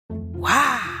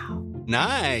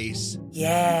Nice.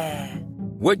 Yeah.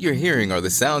 What you're hearing are the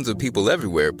sounds of people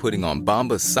everywhere putting on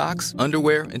Bombas socks,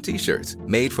 underwear, and T-shirts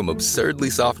made from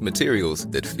absurdly soft materials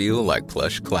that feel like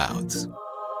plush clouds.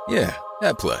 Yeah,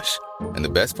 that plush. And the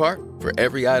best part? For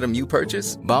every item you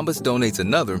purchase, Bombas donates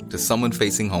another to someone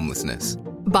facing homelessness.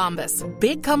 Bombas.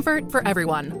 Big comfort for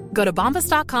everyone. Go to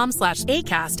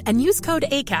bombas.com/ACAST and use code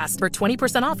ACAST for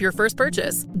 20% off your first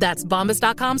purchase. That's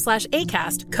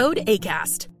bombas.com/ACAST. Code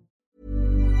ACAST.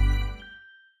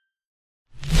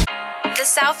 The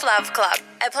Self-Love Club,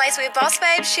 a place where boss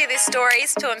babes share their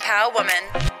stories to empower women.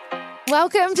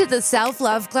 Welcome to the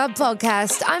Self-Love Club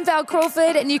podcast. I'm Val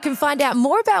Crawford, and you can find out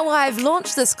more about why I've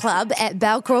launched this club at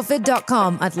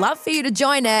valcrawford.com. I'd love for you to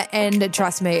join it, and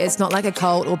trust me, it's not like a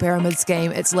cult or pyramid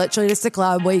scheme. It's literally just a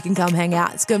club where you can come hang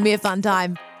out. It's going to be a fun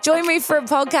time. Join me for a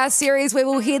podcast series where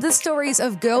we'll hear the stories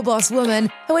of girl boss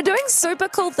women who are doing super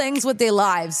cool things with their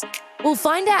lives. We'll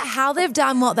find out how they've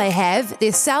done what they have,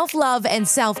 their self-love and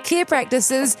self-care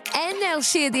practices, and they'll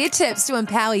share their tips to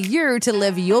empower you to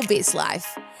live your best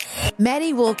life.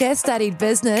 Maddie Walker studied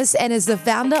business and is the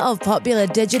founder of popular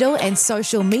digital and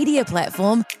social media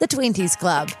platform, the Twenties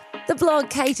Club. The blog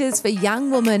caters for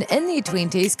young women in their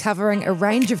 20s, covering a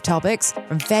range of topics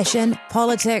from fashion,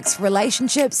 politics,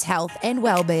 relationships, health, and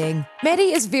well-being.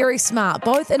 Maddie is very smart,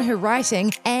 both in her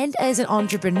writing and as an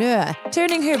entrepreneur,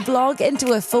 turning her blog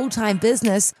into a full-time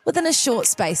business within a short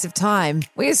space of time.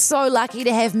 We're so lucky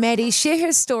to have Maddie share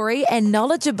her story and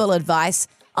knowledgeable advice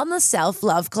on the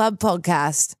Self-Love Club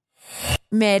podcast.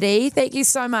 Maddie, thank you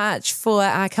so much for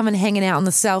coming and hanging out on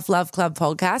the Self-Love Club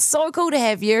podcast. So cool to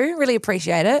have you. Really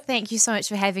appreciate it. Thank you so much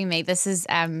for having me. This is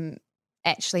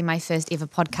actually my first ever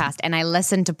podcast, and I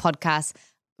listen to podcasts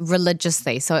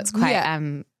religiously, so it's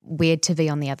quite weird to be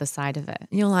on the other side of it.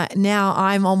 You're like, now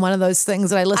I'm on one of those things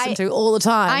that I listen to all the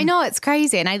time. I know, it's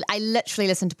crazy, and I literally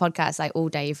listen to podcasts like all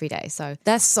day, every day. So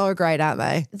that's so great, aren't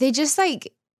they? They're just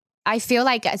like, I feel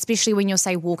like, especially when you're,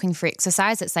 say, walking for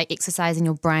exercise, it's like exercising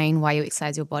your brain while you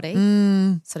exercise your body.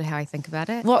 Sort of how I think about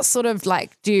it. What sort of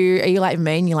like are you like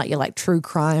me and you like true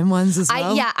crime ones as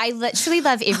well? I literally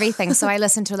love everything. So I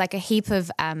listen to like a heap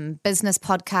of business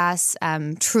podcasts,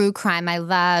 true crime. I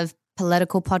love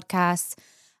political podcasts.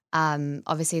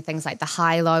 Obviously things like The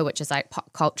High Low, which is like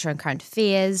pop culture and current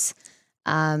affairs.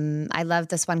 I love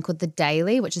this one called The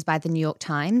Daily, which is by the New York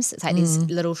Times. It's like these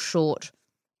little short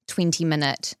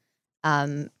 20-minute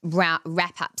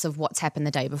wrap-ups of what's happened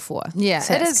the day before. Yeah,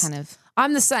 so it is. Kind of.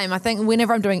 I'm the same. I think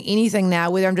whenever I'm doing anything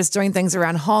now, whether I'm just doing things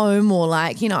around home or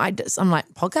like, I'm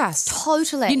like, podcast.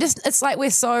 Totally. It's like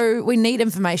we need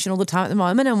information all the time at the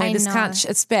moment, and we just can't,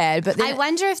 it's bad. But I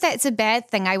wonder if that's a bad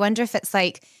thing. I wonder if it's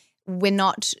like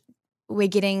we're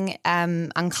getting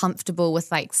uncomfortable with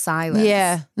like silence.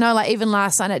 Yeah. No, like even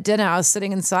last night at dinner, I was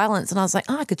sitting in silence and I was like,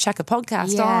 I could chuck a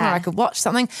podcast on, or I could watch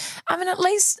something. I mean, at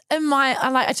least but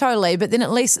then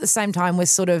at least at the same time, we're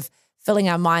sort of filling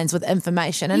our minds with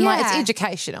information, and like it's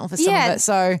educational for some of it.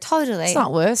 So totally, it's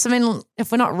not worse. I mean,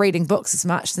 if we're not reading books as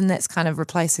much, then that's kind of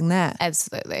replacing that.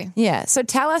 Absolutely. Yeah. So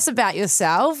tell us about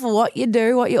yourself, what you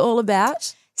do, what you're all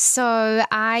about. So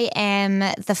I am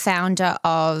the founder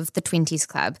of the Twenties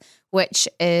Club, which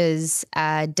is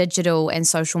a digital and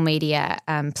social media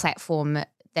platform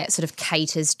that sort of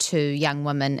caters to young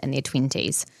women in their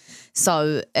 20s.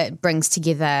 So it brings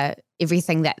together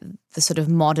everything that the sort of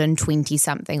modern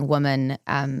 20-something woman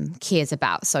cares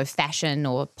about. So fashion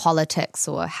or politics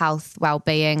or health,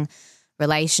 well-being,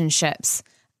 relationships.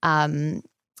 I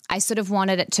sort of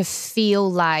wanted it to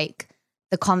feel like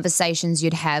the conversations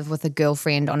you'd have with a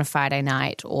girlfriend on a Friday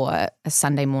night or a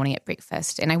Sunday morning at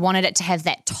breakfast. And I wanted it to have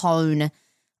that tone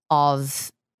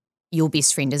of your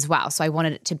best friend as well. So I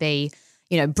wanted it to be,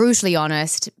 brutally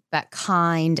honest, but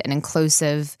kind and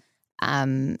inclusive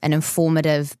and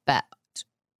informative, but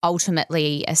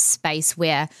ultimately a space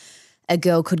where a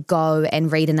girl could go and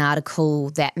read an article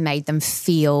that made them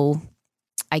feel,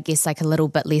 I guess, like a little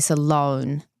bit less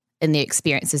alone in the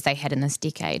experiences they had in this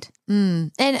decade.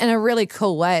 And in a really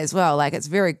cool way as well. Like it's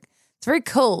very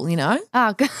cool,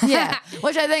 Oh, God. Yeah.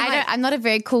 Which I think I'm not a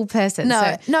very cool person.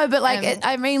 No, but like,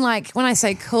 I mean, like when I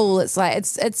say cool, it's like,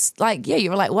 it's like, yeah,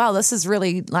 you were like, wow, this is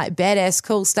really like badass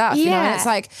cool stuff. Yeah. It's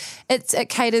like, it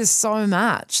caters so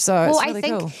much. So it's really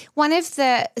cool. One of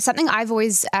something I've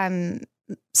always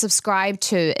subscribed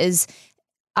to is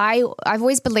I've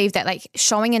always believed that like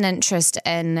showing an interest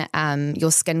in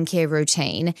your skincare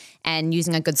routine and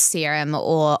using a good serum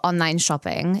or online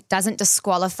shopping doesn't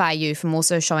disqualify you from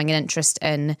also showing an interest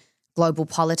in global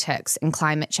politics and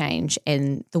climate change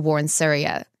and the war in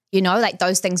Syria. Like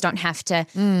those things don't have to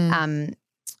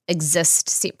exist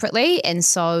separately. And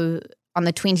so on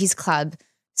the Twenties Club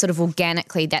sort of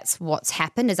organically that's what's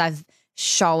happened, is I've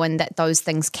shown that those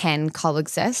things can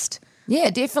coexist. Yeah,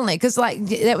 definitely. Because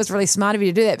that was really smart of you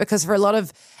to do that, because for a lot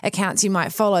of accounts you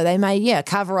might follow, they may,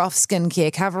 cover off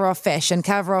skincare, cover off fashion,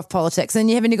 cover off politics, and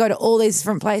you're having to go to all these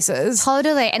different places.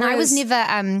 Totally. And I was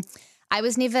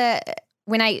never,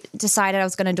 when I decided I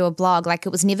was going to do a blog, like it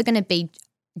was never going to be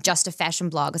just a fashion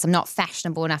blog because I'm not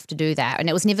fashionable enough to do that. And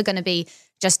it was never going to be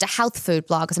just a health food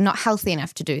blog because I'm not healthy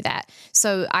enough to do that.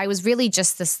 So I was really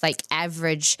just this like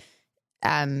average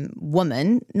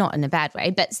woman, not in a bad way,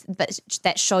 but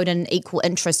that showed an equal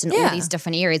interest in all these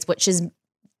different areas, which is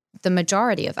the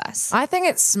majority of us. I think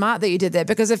it's smart that you did that,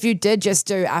 because if you did just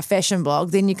do a fashion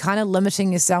blog, then you're kind of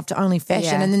limiting yourself to only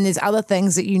fashion, and then there's other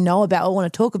things that you know about or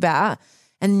want to talk about,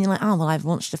 and then you're like, oh well, I've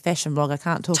launched a fashion blog, I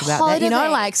can't talk about that, you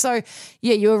know, like, so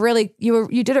yeah,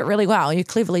 you did it really well, you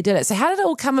cleverly did it. So how did it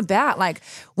all come about? Like,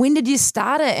 when did you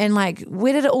start it, and like,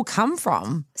 where did it all come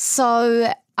from?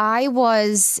 So I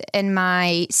was in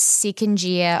my second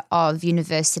year of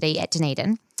university at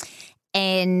Dunedin,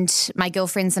 and my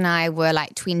girlfriends and I were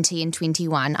like 20 and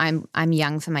 21. I'm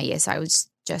young for my year, so I was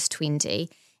just 20.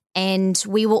 And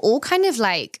we were all kind of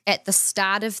like at the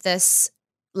start of this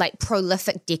like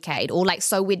prolific decade, or like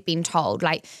so we'd been told.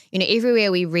 Like, you know,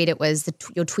 everywhere we read it was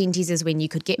your 20s is when you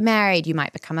could get married, you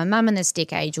might become a mum in this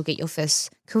decade, you'll get your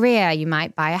first career, you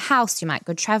might buy a house, you might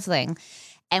go traveling.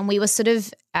 And we were sort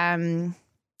of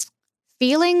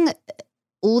feeling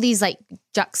all these like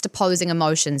juxtaposing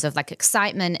emotions of like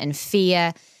excitement and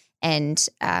fear and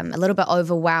a little bit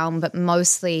overwhelmed, but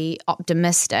mostly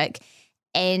optimistic.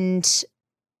 And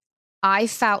I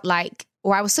felt like,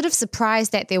 or I was sort of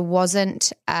surprised that there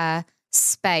wasn't a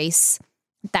space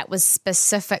that was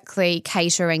specifically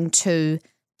catering to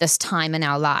this time in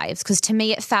our lives. Because to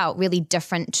me, it felt really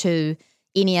different to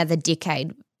any other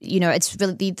decade. You know, it's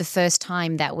really the first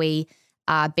time that we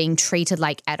are being treated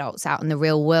like adults out in the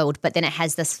real world, but then it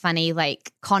has this funny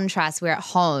like contrast where at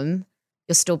home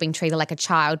you're still being treated like a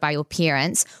child by your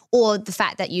parents, or the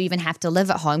fact that you even have to live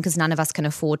at home because none of us can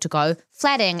afford to go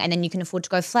flatting, and then you can afford to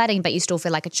go flatting but you still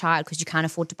feel like a child because you can't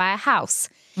afford to buy a house.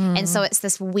 And so it's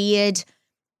this weird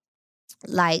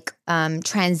like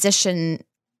transition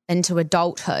into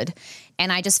adulthood,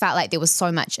 and I just felt like there was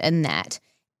so much in that.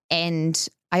 And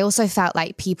I also felt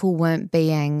like people weren't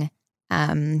being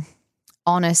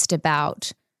honest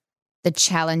about the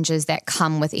challenges that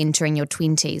come with entering your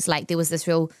 20s. Like there was this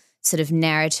real sort of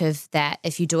narrative that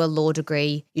if you do a law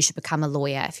degree, you should become a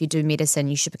lawyer. If you do medicine,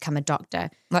 you should become a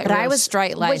doctor. Like, but I was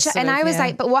straight-laced. And I was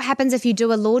like, but what happens if you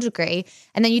do a law degree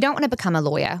and then you don't want to become a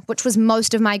lawyer, which was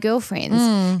most of my girlfriends.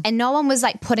 And no one was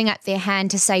like putting up their hand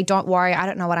to say, don't worry, I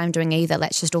don't know what I'm doing either.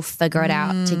 Let's just all figure it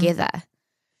out together.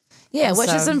 Yeah, which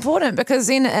is important, because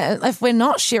then if we're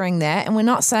not sharing that and we're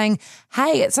not saying,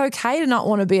 hey, it's okay to not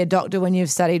want to be a doctor when you've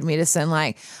studied medicine,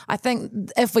 like I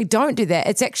think if we don't do that,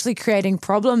 it's actually creating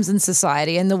problems in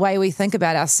society and the way we think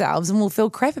about ourselves, and we'll feel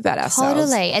crap about ourselves.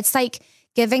 Totally. It's like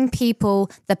giving people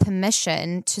the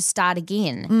permission to start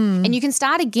again. And you can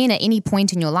start again at any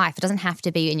point in your life. It doesn't have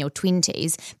to be in your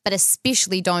 20s, but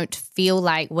especially don't feel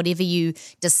like whatever you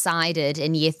decided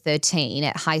in year 13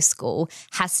 at high school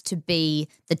has to be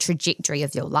the trajectory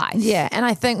of your life. Yeah, and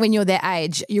I think when you're that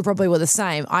age, you probably were the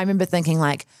same. I remember thinking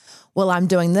like, well, I'm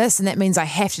doing this and that means I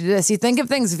have to do this. You think of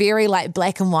things very like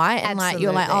black and white, and like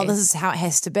you're like, oh, this is how it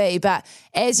has to be. But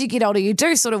as you get older, you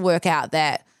do sort of work out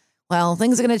that, well,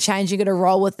 things are going to change. You're going to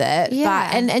roll with it.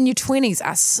 Yeah. But and your 20s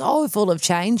are so full of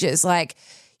changes, like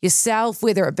yourself,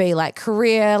 whether it be like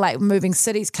career, like moving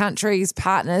cities, countries,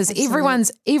 partners. Absolutely.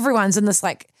 Everyone's in this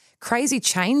like crazy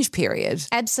change period.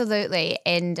 Absolutely.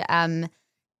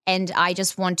 And I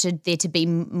just wanted there to be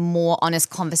more honest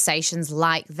conversations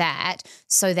like that,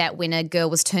 so that when a girl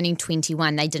was turning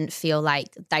 21, they didn't feel like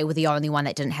they were the only one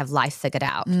that didn't have life figured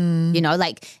out. You know,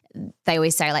 like they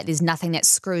always say, like there's nothing that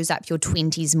screws up your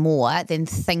 20s more than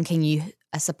thinking you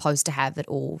are supposed to have it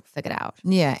all figured out.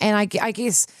 Yeah, and I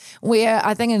guess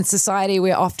I think in society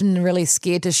we're often really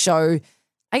scared to show,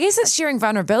 I guess it's sharing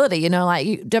vulnerability, you know,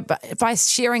 like by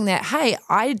sharing that, hey,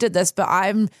 I did this, but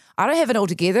I don't have it all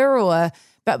together,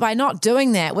 but by not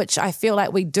doing that, which I feel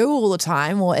like we do all the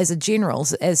time, or as a general,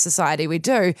 as society we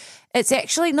do, it's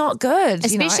actually not good.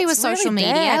 Especially with social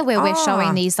media, bad. where we're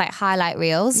showing these like highlight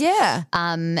reels. Yeah.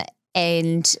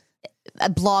 And a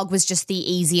blog was just the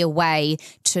easier way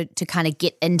to kind of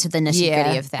get into the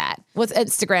nitty-gritty of that. With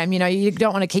Instagram, you know, you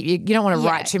don't want to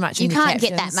write too much in your captions. You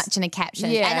can't get that much in a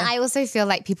caption. Yeah. And I also feel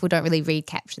like people don't really read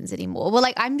captions anymore. Well,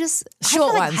 like I'm just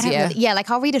short ones, like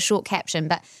I'll read a short caption,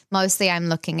 but mostly I'm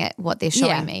looking at what they're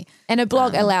showing me. And a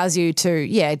blog allows you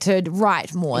to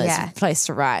write more. It's a place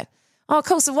to write. Oh,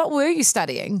 cool. So what were you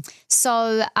studying?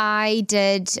 So I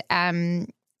did a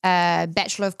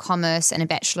Bachelor of Commerce and a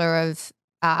Bachelor of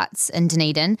Arts in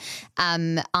Dunedin.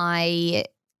 I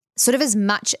sort of as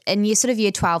much in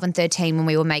year 12 and 13 when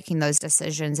we were making those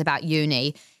decisions about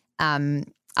uni,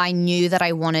 I knew that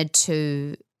I wanted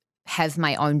to have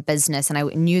my own business, and I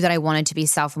knew that I wanted to be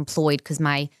self-employed because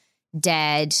my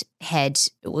dad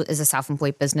is a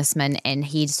self-employed businessman, and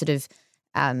he'd sort of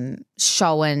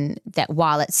shown that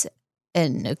while it's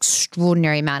an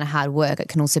extraordinary amount of hard work, it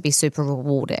can also be super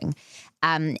rewarding.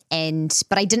 But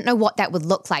I didn't know what that would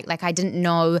look like. Like I didn't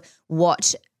know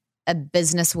what a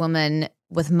businesswoman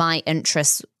with my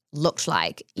interests looked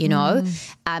like, you know?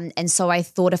 And so I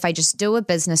thought if I just do a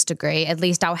business degree, at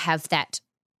least I'll have that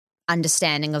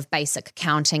understanding of basic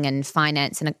accounting and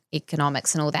finance and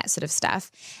economics and all that sort of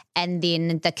stuff. And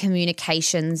then the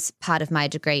communications part of my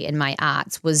degree in my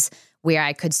arts was where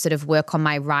I could sort of work on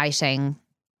my writing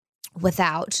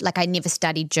without, like I never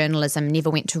studied journalism, never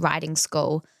went to writing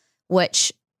school,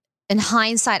 which in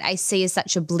hindsight I see as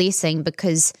such a blessing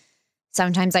because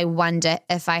sometimes I wonder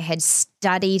if I had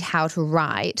studied how to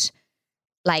write,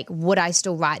 like would I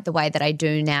still write the way that I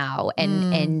do now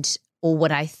and or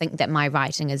would I think that my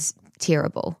writing is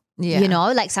terrible? Yeah. You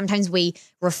know, like sometimes we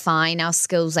refine our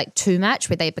skills like too much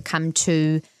where they become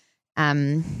too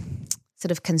sort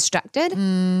of constructed.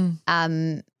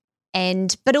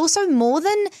 But also more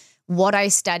than what I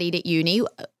studied at uni,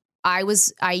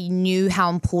 I knew how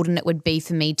important it would be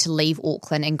for me to leave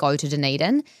Auckland and go to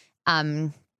Dunedin.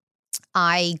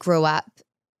 I grew up,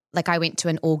 like I went to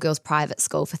an all-girls private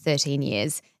school for 13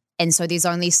 years. And so there's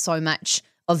only so much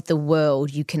of the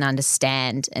world you can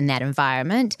understand in that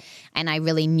environment. And I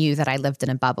really knew that I lived in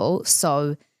a bubble.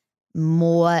 So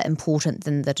more important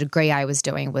than the degree I was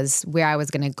doing was where I was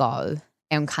going to go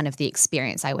and kind of the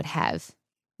experience I would have.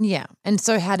 Yeah. And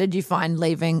so how did you find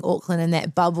leaving Auckland in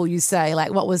that bubble, you say?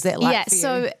 Like, what was that like for you?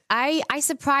 So I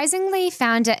surprisingly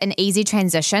found it an easy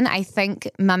transition. I think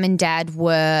mum and dad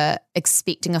were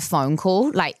expecting a phone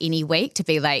call like any week to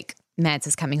be like, Mads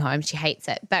is coming home. She hates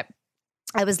it. But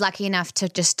I was lucky enough to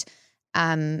just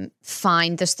find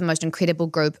the most incredible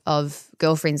group of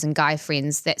girlfriends and guy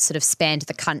friends that sort of spanned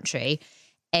the country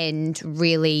and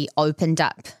really opened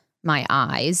up my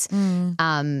eyes.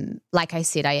 Like I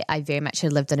said, I very much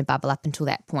had lived in a bubble up until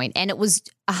that point. And it was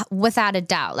without a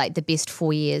doubt like the best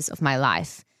 4 years of my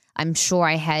life. I'm sure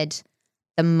I had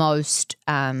the most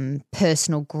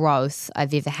personal growth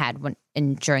I've ever had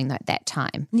during that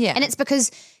time. Yeah. And it's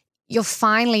because you're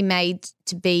finally made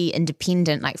to be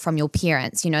independent, like from your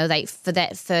parents, you know, like for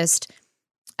that first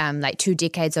like 2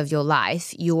 decades of your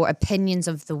life, your opinions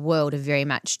of the world are very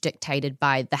much dictated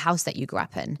by the house that you grew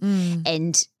up in.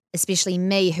 And especially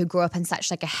me who grew up in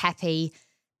such like a happy,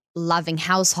 loving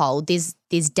household, there's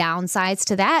downsides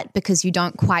to that because you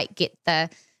don't quite get the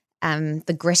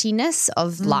grittiness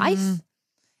of life.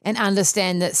 And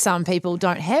understand that some people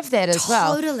don't have that as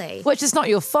well. Totally. Which is not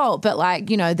your fault, but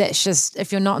like, you know, that's just,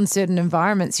 if you're not in certain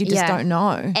environments, you just don't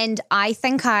know. And I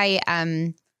think I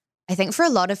think for a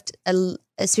lot of,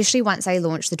 especially once I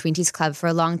launched the Twenties Club, for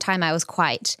a long time I was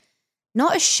quite,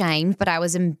 not ashamed, but I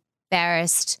was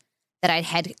embarrassed that I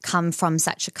had come from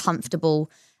such a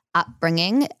comfortable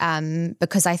upbringing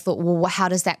because I thought, well, how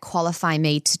does that qualify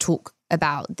me to talk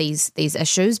about these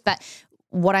issues? But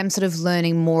what I'm sort of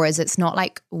learning more is it's not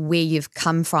like where you've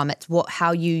come from, it's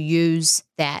how you use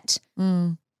that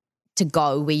to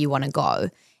go where you want to go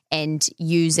and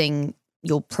using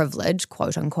your privilege,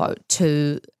 quote unquote,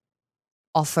 to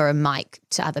offer a mic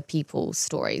to other people's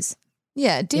stories.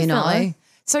 Yeah, definitely. You know?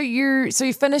 So you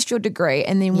finished your degree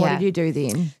and then what did you do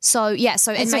then? So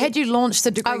had you launched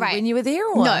the degree when you were there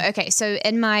or? No, okay. So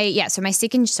in my my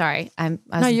second I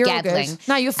was you're gabbling. All good.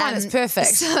 No, you're fine, it's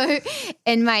perfect. So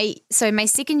in my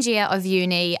second year of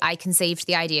uni, I conceived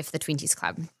the idea for the Twenties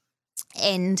Club.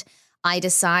 And I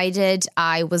decided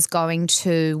I was going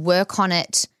to work on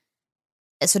it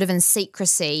sort of in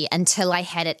secrecy until I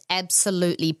had it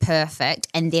absolutely perfect,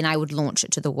 and then I would launch it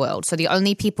to the world. So the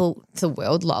only people, the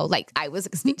world, lol, like I was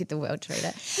expecting the world to read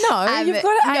it. No, you've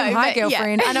got to aim high,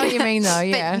 girlfriend. I know what you mean though,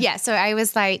 yeah. But, so I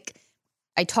was like,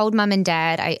 I told mum and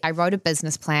dad, I wrote a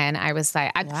business plan. I was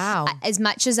like, wow. As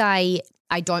much as I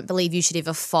don't believe you should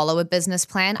ever follow a business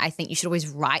plan, I think you should always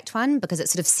write one because it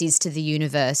sort of says to the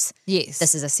universe, yes,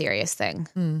 this is a serious thing.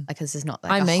 Like this is not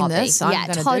like a hobby. This. I'm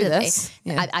going to do this.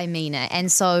 Yeah. I mean it. And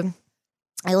so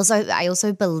I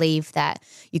also believe that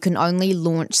you can only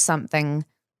launch something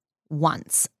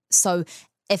once. So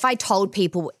if I told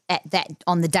people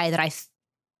on the day that I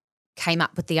came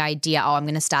up with the idea, I'm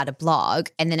going to start a blog,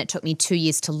 and then it took me 2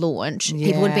 years to launch,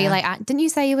 people would be like, didn't you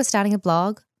say you were starting a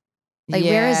blog? Like,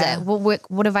 where is it?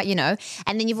 What have I,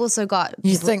 And then you've also got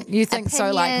You think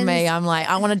so like me. I'm like,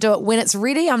 I want to do it when it's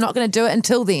ready. I'm not going to do it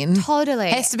until then. Totally.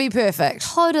 Has to be perfect.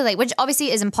 Totally, which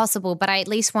obviously is impossible, but I at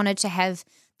least wanted to have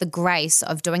the grace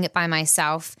of doing it by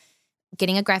myself,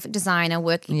 getting a graphic designer,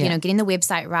 getting the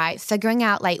website right, figuring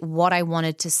out like what I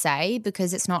wanted to say,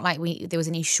 because it's not like there was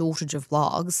any shortage of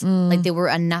blogs. Like there were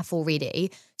enough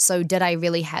already. So did I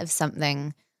really have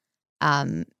something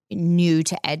new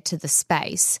to add to the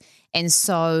space? And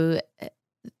so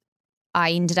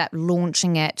I ended up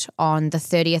launching it on the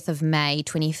 30th of May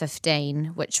 2015,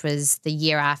 which was the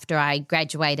year after I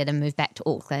graduated and moved back to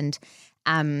Auckland.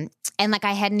 And like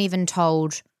I hadn't even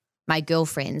told my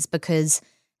girlfriends because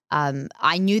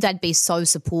I knew they'd be so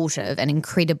supportive and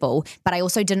incredible, but I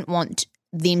also didn't want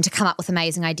them to come up with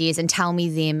amazing ideas and tell me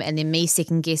them and then me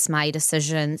second guess my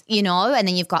decisions, and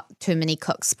then you've got too many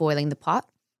cooks spoiling the pot.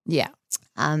 Yeah.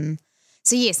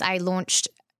 So yes, I launched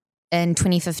in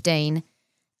 2015,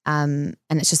 and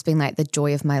it's just been like the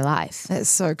joy of my life. That's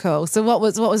so cool. So what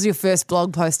was your first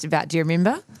blog post about? Do you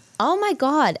remember? Oh my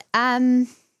God.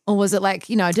 Or was it like,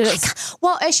 did it?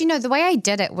 Well, actually, no, the way I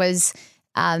did it was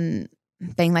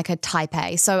being like a type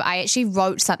A. So I actually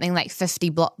wrote something like 50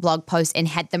 blog posts and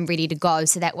had them ready to go.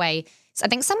 So that way, I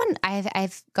think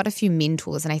I've got a few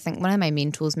mentors, and I think one of my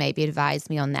mentors maybe advised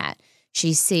me on that.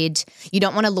 She said, you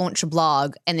don't want to launch a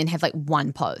blog and then have like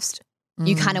one post.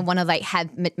 You kind of want to like have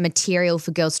material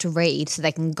for girls to read so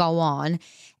they can go on.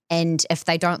 And if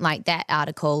they don't like that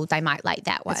article, they might like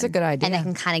that one. That's a good idea. And they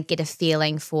can kind of get a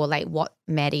feeling for like what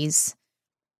Maddie's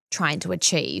trying to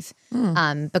achieve.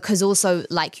 Because also,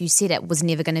 like you said, it was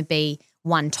never going to be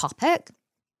one topic.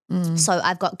 So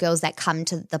I've got girls that come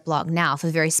to the blog now for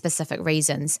very specific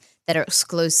reasons that are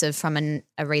exclusive from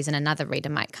a reason another reader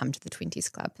might come to the Twenties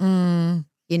Club.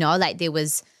 Like there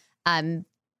was,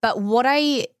 but what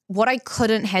I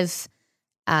couldn't have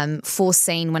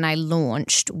foreseen when I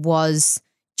launched was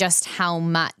just how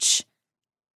much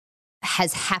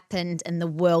has happened in the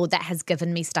world that has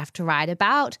given me stuff to write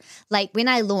about. Like when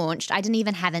I launched, I didn't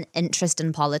even have an interest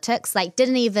in politics. Like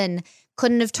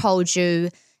couldn't have told you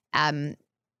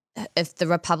if the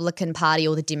Republican Party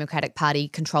or the Democratic Party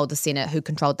controlled the Senate, who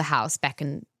controlled the House back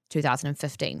in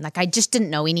 2015. Like I just didn't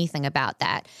know anything about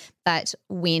that. But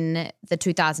when the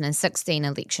 2016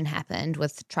 election happened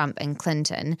with Trump and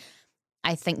Clinton,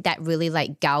 I think that really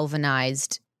like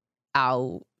galvanized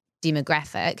our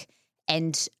demographic,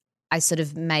 and I sort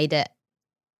of made it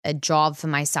a job for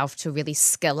myself to really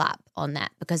skill up on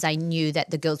that because I knew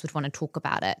that the girls would want to talk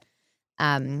about it.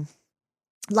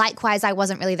 Likewise, I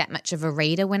wasn't really that much of a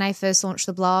reader when I first launched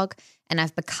the blog, and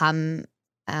I've become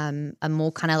a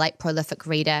more kind of like prolific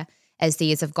reader as the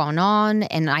years have gone on.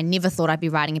 And I never thought I'd be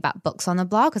writing about books on the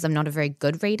blog because I'm not a very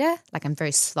good reader. Like I'm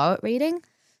very slow at reading.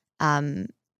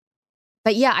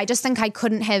 But yeah, I just think I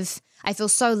feel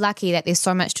so lucky that there's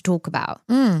so much to talk about.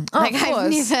 Like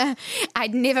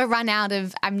I'd never run out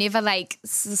of, I'm never like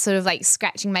sort of like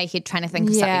scratching my head trying to think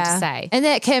of something to say. And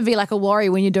that can be like a worry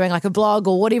when you're doing like a blog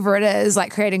or whatever it is,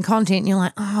 like creating content, and you're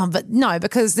like, but no,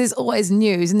 because there's always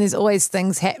news and there's always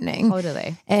things happening.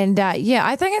 Totally. And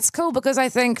I think it's cool because I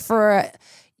think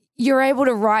you're able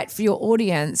to write for your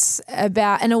audience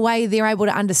about in a way they're able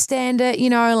to understand it,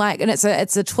 and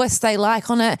it's a twist they like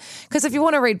on it. Because if you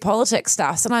want to read politics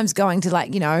stuff, sometimes going to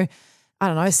like, I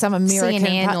don't know, some American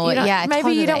CNN maybe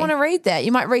totally. You don't want to read that.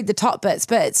 You might read the top bits,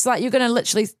 but it's like you're going to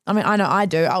literally, I mean, I know I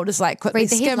do. I'll just like quickly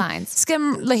read the headlines.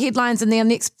 Skim the headlines and the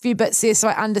next few bits there so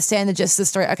I understand the gist of the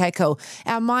story. Okay, cool.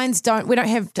 Our minds we don't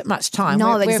have much time.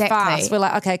 No, we're exactly. fast. We're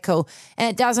like, okay, cool. And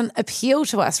it doesn't appeal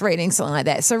to us reading something like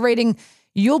that. So reading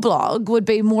your blog would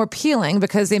be more appealing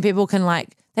because then people can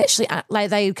actually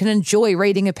they can enjoy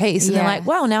reading a piece and they're like,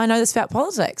 wow, now I know this about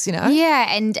politics,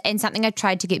 Yeah, and something I've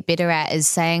tried to get better at is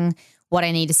saying what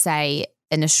I need to say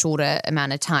in a shorter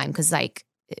amount of time because like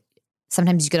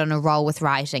sometimes you get on a roll with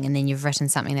writing and then you've written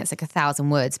something that's like 1,000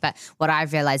 words. But what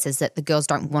I've realized is that the girls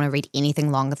don't want to read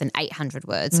anything longer than 800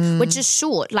 words, which is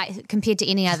short. Like compared to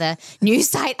any other news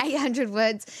site, 800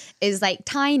 words is like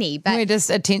tiny. But we're just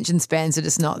attention spans are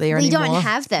just not there anymore. We don't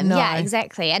have them. No. Yeah,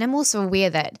 exactly. And I'm also aware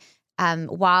that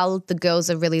while the girls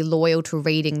are really loyal to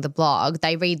reading the blog,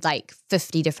 they read like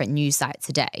 50 different news sites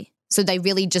a day. So they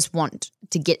really just want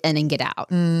to get in and get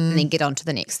out and then get on to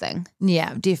the next thing.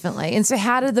 Yeah, definitely. And so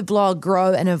how did the blog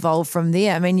grow and evolve from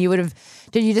there? I mean,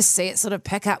 did you just see it sort of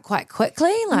pick up quite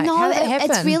quickly? Like, no, how did that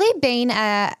happen? It's really been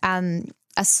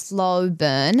a slow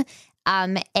burn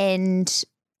and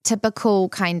typical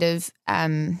kind of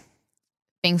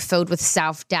being filled with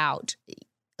self-doubt.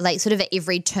 Like sort of at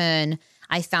every turn,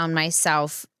 I found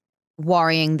myself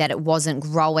worrying that it wasn't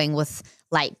growing with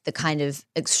like the kind of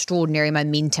extraordinary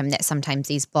momentum that sometimes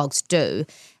these blogs do.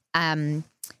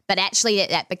 But actually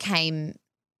that became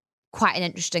quite an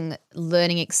interesting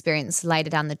learning experience later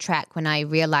down the track when I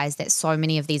realized that so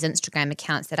many of these Instagram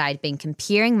accounts that I'd been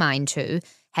comparing mine to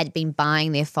had been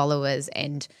buying their followers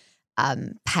and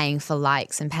paying for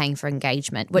likes and paying for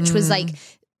engagement, which was like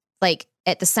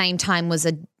at the same time was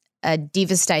a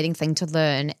devastating thing to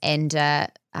learn and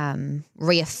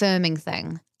reaffirming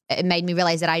thing. It made me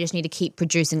realize that I just need to keep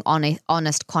producing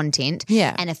honest content.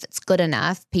 Yeah. And if it's good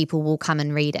enough, people will come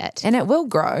and read it. And it will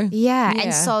grow. Yeah.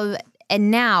 And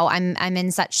now I'm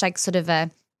in such like sort of a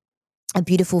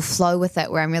beautiful flow with it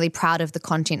where I'm really proud of the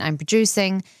content I'm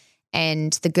producing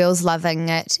and the girls loving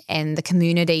it and the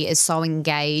community is so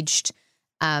engaged.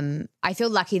 I feel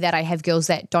lucky that I have girls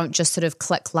that don't just sort of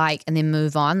click like and then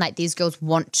move on. Like these girls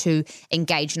want to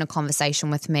engage in a conversation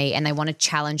with me and they want to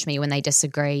challenge me when they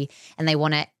disagree and they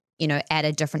want to, add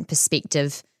a different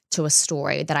perspective to a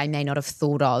story that I may not have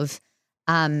thought of.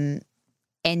 And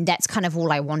that's kind of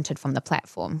all I wanted from the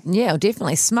platform. Yeah,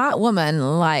 definitely. Smart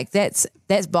woman, like that's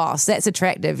boss. That's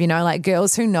attractive, like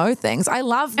girls who know things. I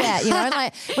love that,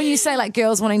 like when you say like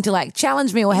girls wanting to like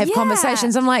challenge me or have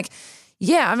conversations, I'm like,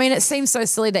 yeah, I mean, it seems so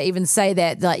silly to even say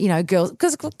that, like, girls,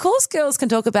 because of course girls can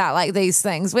talk about like these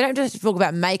things. We don't just talk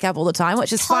about makeup all the time,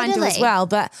 which is fine too as well.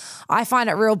 But I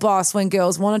find it real boss when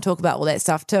girls want to talk about all that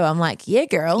stuff too. I'm like, yeah,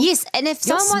 girl. Yes, and if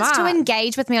someone wants to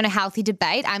engage with me on a healthy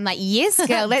debate, I'm like, yes,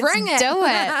 girl, let's Bring it. do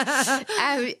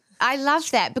it. I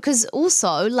love that because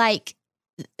also like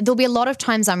there'll be a lot of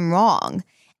times I'm wrong.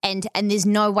 And there's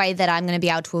no way that I'm going to be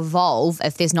able to evolve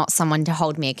if there's not someone to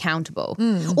hold me accountable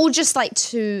or just like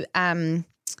to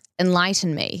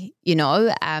enlighten me,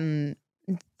 I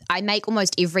make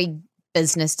almost every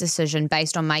business decision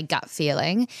based on my gut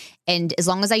feeling. And as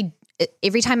long as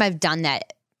every time I've done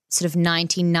that, sort of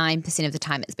 99% of the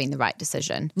time it's been the right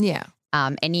decision. Yeah.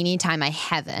 And any time I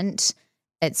haven't,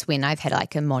 it's when I've had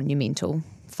like a monumental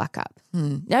fuck up.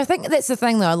 Yeah, I think that's the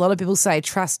thing though. A lot of people say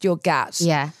trust your gut.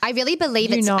 Yeah. I really believe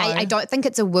I don't think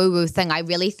it's a woo-woo thing. I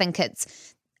really think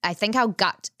I think our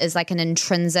gut is like an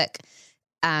intrinsic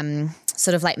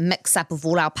sort of like mix up of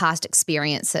all our past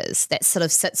experiences that sort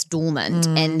of sits dormant.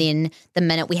 And then the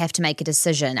minute we have to make a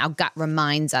decision, our gut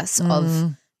reminds us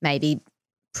of maybe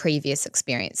previous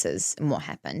experiences and what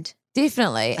happened.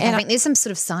 Definitely. And I think there's some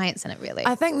sort of science in it really.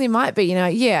 I think there might be,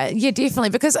 yeah, definitely.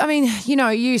 Because I mean,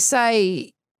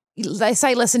 they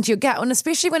say listen to your gut, and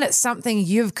especially when it's something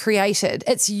you've created,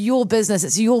 it's your business,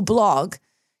 it's your blog.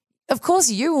 Of course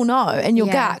you will know in your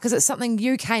gut because it's something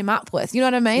you came up with. You know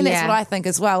what I mean? That's what I think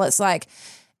as well. It's like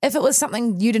if it was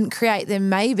something you didn't create, then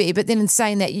maybe, but then in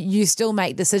saying that you still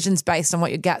make decisions based on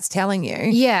what your gut's telling you.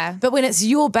 Yeah. But when it's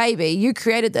your baby, you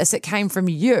created this, it came from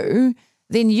you,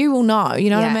 then you will know. You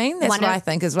know what I mean? That's what I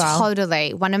think as well.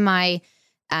 Totally. One of my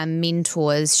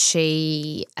mentors,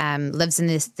 she lives in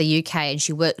the UK and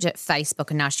she worked at Facebook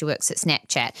and now she works at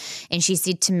Snapchat. And she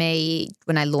said to me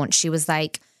when I launched, she was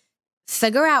like,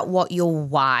 figure out what your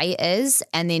why is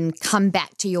and then come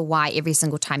back to your why every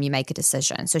single time you make a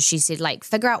decision. So she said like,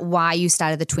 figure out why you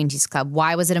started the 20s Club.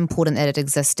 Why was it important that it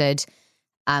existed?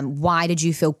 Why did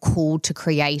you feel called to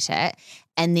create it?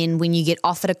 And then when you get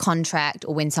offered a contract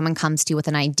or when someone comes to you with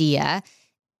an idea,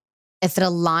 if it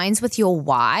aligns with your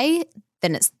why,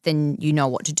 then you know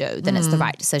what to do. Then it's the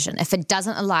right decision. If it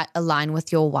doesn't align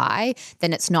with your why,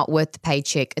 then it's not worth the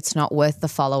paycheck. It's not worth the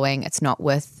following. It's not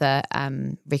worth the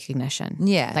recognition.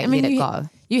 Yeah. Like, let it go.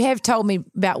 You have told me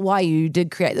about why you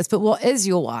did create this, but what is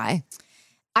your why?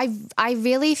 I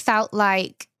really felt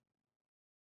like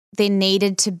there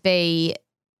needed to be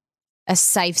a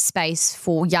safe space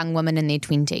for young women in their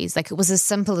 20s. Like it was as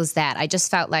simple as that. I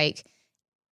just felt like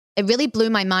it really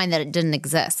blew my mind that it didn't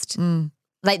exist.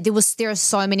 Like there are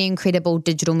so many incredible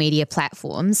digital media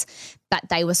platforms, but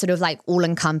they were sort of like all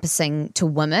encompassing to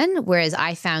women. Whereas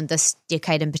I found this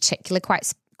decade in particular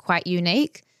quite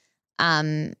unique.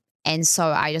 And so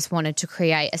I just wanted to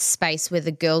create a space where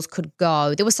the girls could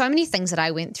go. There were so many things that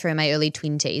I went through in my early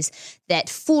 20s that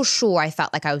for sure I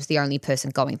felt like I was the only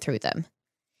person going through them.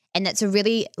 And that's a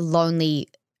really lonely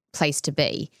place to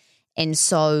be. And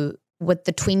so with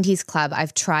the 20s Club,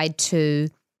 I've tried to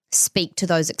speak to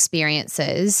those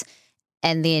experiences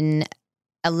and then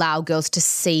allow girls to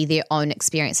see their own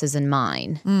experiences in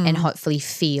mine and hopefully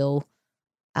feel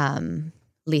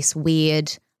less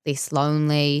weird, less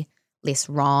lonely, less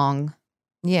wrong.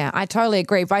 Yeah, I totally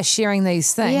agree. By sharing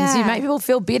these things, you make people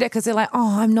feel better because they're like,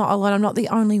 oh, I'm not alone. I'm not the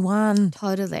only one.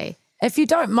 Totally. If you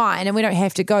don't mind, and we don't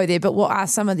have to go there, but what are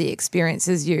some of the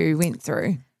experiences you went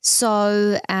through?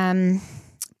 So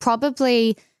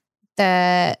probably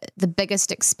the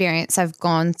biggest experience I've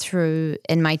gone through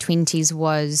in my 20s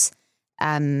was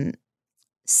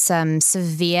some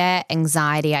severe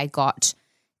anxiety I got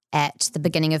at the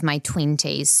beginning of my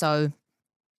 20s. So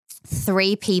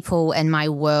 3 people in my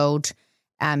world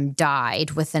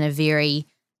died within a very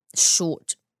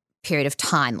short period of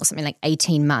time, or something like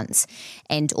 18 months.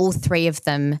 And all 3 of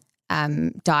them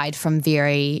died from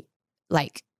very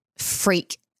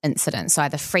freak incidents, so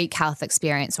either freak health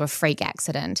experience or a freak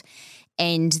accident.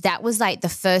 And that was like the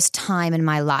first time in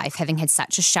my life, having had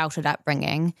such a sheltered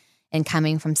upbringing and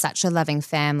coming from such a loving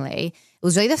family, it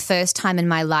was really the first time in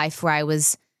my life where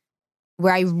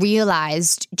I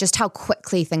realized just how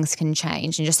quickly things can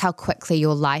change and just how quickly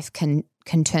your life can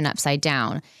turn upside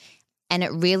down. And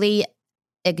it really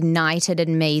ignited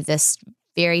in me this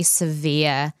very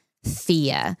severe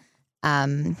fear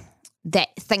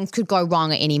that things could go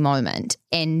wrong at any moment.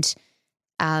 And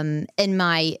in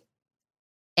my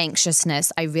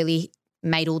anxiousness, I really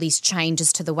made all these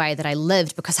changes to the way that I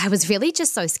lived, because I was really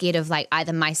just so scared of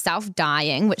either myself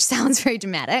dying, which sounds very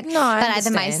dramatic, but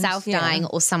either myself dying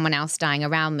or someone else dying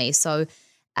around me. So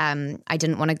I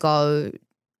didn't want to go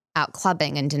out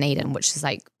clubbing in Dunedin, which is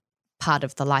part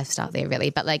of the lifestyle there really.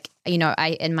 But I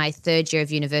in my 3rd year of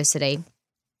university,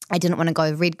 I didn't want to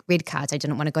go red cards. I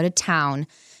didn't want to go to town.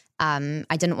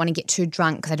 I didn't want to get too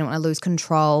drunk because I didn't want to lose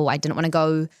control. I didn't want to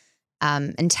go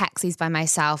in taxis by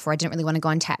myself, or I didn't really want to go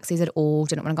in taxis at all.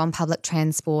 Didn't want to go on public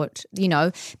transport,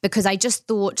 because I just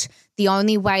thought the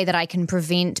only way that I can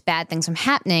prevent bad things from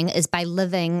happening is by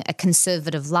living a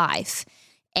conservative life.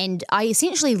 And I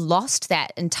essentially lost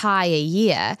that entire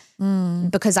year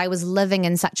because I was living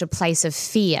in such a place of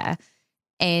fear.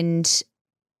 And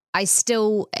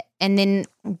then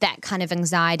that kind of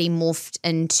anxiety morphed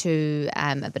into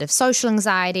a bit of social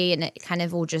anxiety, and it kind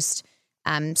of all just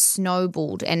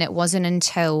snowballed. And it wasn't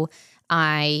until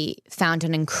I found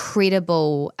an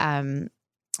incredible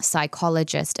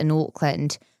psychologist in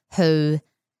Auckland who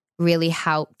really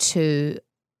helped to.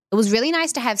 It was really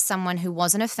nice to have someone who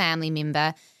wasn't a family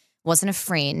member, wasn't a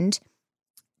friend,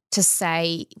 to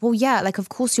say, well, yeah, of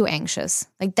course you're anxious.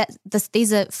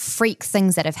 These are freak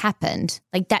things that have happened.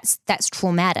 That's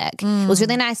traumatic. It was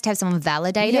really nice to have someone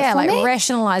validate it for me.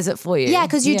 Rationalize it for you. Yeah,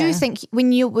 because you do think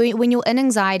when you're in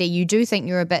anxiety, you do think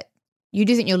you're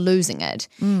losing it.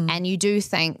 And you do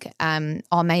think,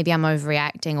 oh, maybe I'm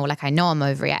overreacting, or I know I'm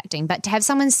overreacting. But to have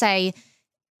someone say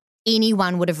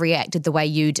anyone would have reacted the way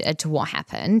you did to what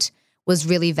happened was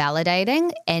really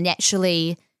validating, and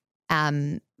actually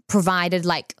provided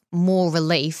more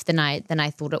relief than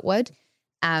I thought it would.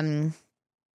 And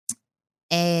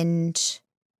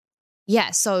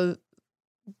yeah, so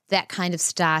that kind of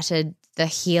started the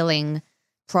healing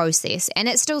process, and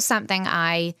it's still something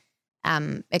I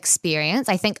experience.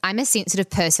 I think I'm a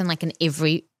sensitive person, in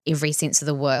every sense of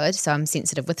the word. So I'm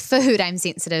sensitive with food, I'm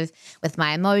sensitive with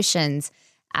my emotions.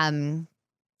 And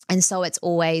so it's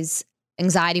always,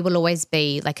 anxiety will always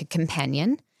be a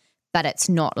companion, but it's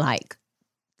not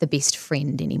the best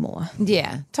friend anymore.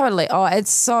 Yeah, totally. Oh,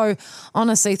 it's so,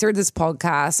 honestly, through this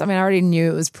podcast, I already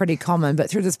knew it was pretty common, but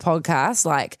through this podcast,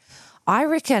 I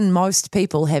reckon most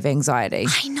people have anxiety.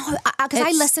 I know, because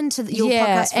I listen to your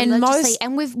podcast religiously,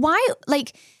 and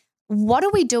what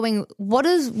are we doing? What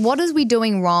is we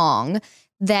doing wrong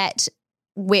that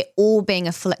we're all being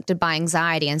afflicted by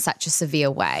anxiety in such a severe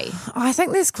way? I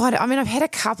think there's I've had a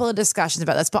couple of discussions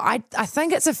about this, but I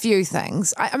think it's a few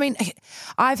things.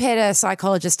 I've had a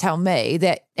psychologist tell me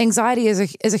that anxiety is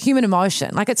a human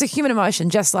emotion. It's a human emotion,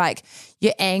 just like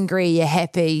you're angry, you're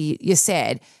happy, you're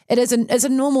sad. It's a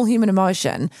normal human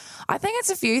emotion. I think it's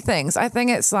a few things. I think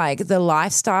it's the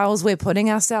lifestyles we're putting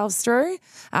ourselves through,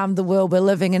 the world we're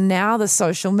living in now, the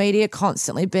social media,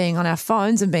 constantly being on our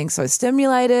phones and being so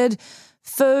stimulated,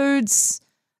 foods,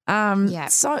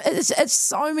 so it's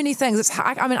so many things.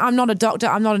 I'm not a doctor,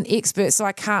 I'm not an expert, so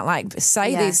I can't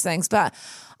say these things, but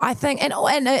I think, and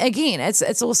again,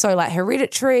 it's also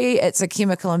hereditary. It's a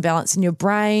chemical imbalance in your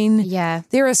brain. Yeah,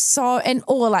 there are for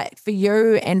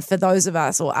you and for those of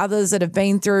us or others that have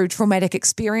been through traumatic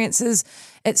experiences,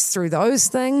 it's through those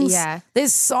things. Yeah,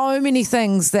 there's so many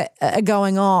things that are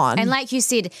going on. And like you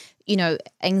said,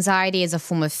 anxiety is a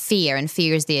form of fear, and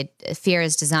fear is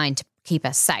designed to keep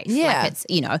us safe. Yeah,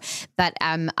 but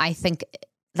I think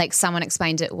someone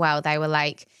explained it well. They were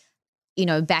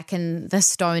back in the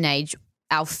Stone Age,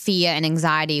 our fear and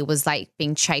anxiety was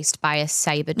being chased by a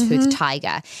saber-toothed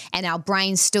tiger, and our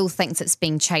brain still thinks it's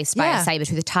being chased by a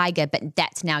saber-toothed tiger, but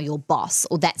that's now your boss,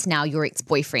 or that's now your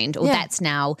ex-boyfriend, or that's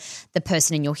now the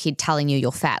person in your head telling you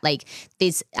you're fat.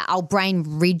 Our brain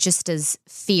registers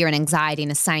fear and anxiety in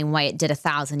the same way it did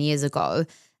 1,000 years ago.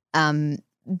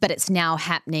 but it's now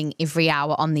happening every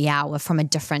hour on the hour from a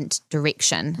different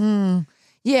direction.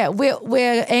 Yeah,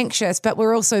 we're anxious, but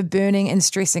we're also burning and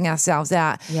stressing ourselves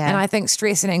out. Yeah. And I think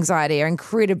stress and anxiety are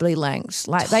incredibly linked.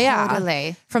 Like they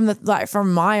Totally. are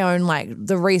from my own, like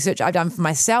the research I've done for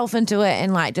myself into it,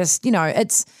 and like just,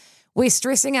 we're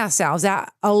stressing ourselves out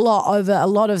a lot over a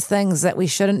lot of things that we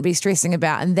shouldn't be stressing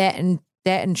about, and that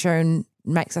in turn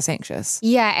makes us anxious.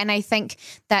 Yeah, and I think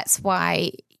that's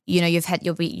why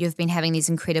you've been having these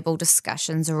incredible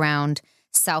discussions around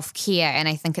self-care, and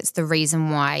I think it's the reason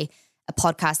why a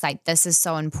podcast like this is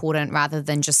so important, rather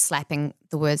than just slapping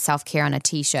the word self-care on a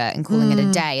t-shirt and calling it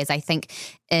a day. Is I think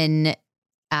in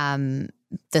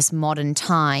this modern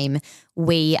time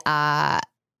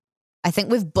I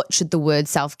think we've butchered the word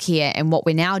self-care, and what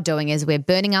we're now doing is we're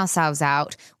burning ourselves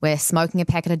out, we're smoking a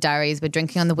packet of durries, we're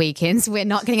drinking on the weekends, we're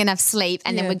not getting enough sleep,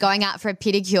 and then we're going out for a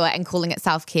pedicure and calling it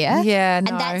self-care. Yeah, no.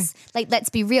 And that's, like, let's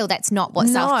be real, that's not what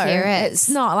self-care is. It's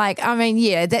not like,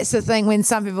 that's the thing when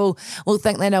some people will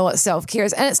think they know what self-care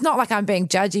is, and it's not like I'm being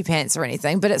judgy pants or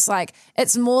anything, but it's like,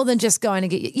 it's more than just going to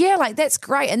get, like that's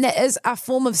great, and that is a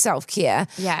form of self-care.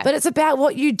 Yeah. But it's about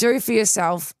what you do for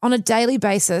yourself on a daily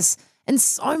basis in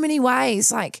so many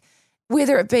ways, like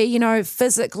whether it be,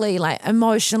 physically, like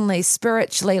emotionally,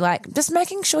 spiritually, like just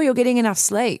making sure you're getting enough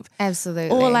sleep.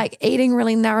 Absolutely. Or like eating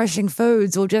really nourishing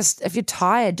foods, or just if you're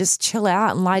tired, just chill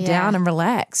out and lie down and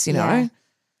relax, know?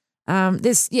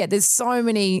 There's so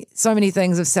many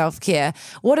things of self-care.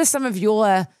 What are some of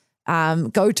your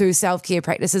go-to self-care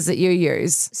practices that you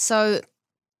use? So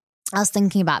I was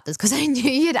thinking about this because I knew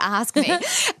you'd ask me.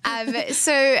 Since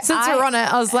we're on it,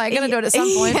 I was like, going to do it at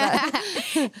some point.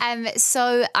 Yeah.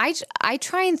 So I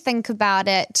try and think about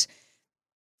it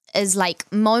as like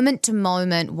moment to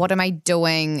moment, what am I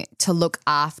doing to look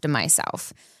after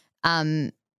myself?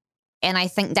 And I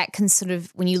think that can sort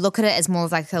of, when you look at it as more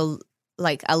of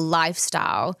like a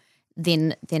lifestyle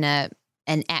than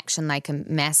an action like a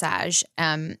massage,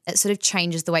 it sort of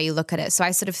changes the way you look at it. So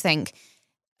I sort of think,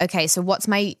 okay, so what's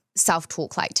my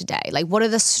self-talk like today? Like, what are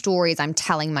the stories I'm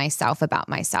telling myself about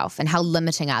myself, and how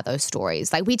limiting are those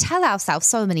stories? Like, we tell ourselves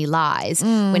so many lies.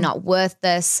 We're not worth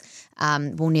this.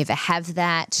 We'll never have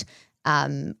that.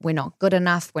 We're not good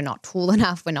enough. We're not tall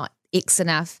enough. We're not X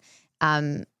enough.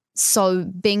 So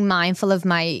being mindful of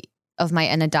my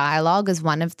inner dialogue is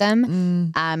one of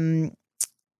them.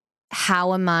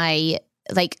 How am I,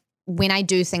 like, when I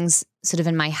do things sort of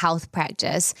in my health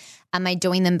practice, am I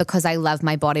doing them because I love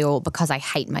my body or because I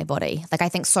hate my body? Like, I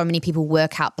think so many people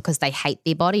work out because they hate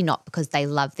their body, not because they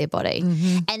love their body.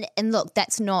 And look,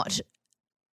 that's not,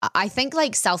 I think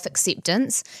like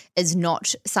self-acceptance is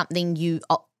not something you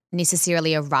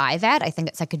necessarily arrive at. I think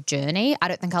it's like a journey. I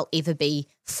don't think I'll ever be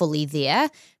fully there.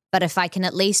 But if I can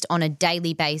at least on a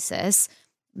daily basis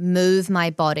move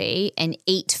my body and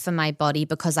eat for my body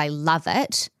because I love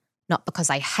it, not because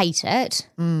I hate it,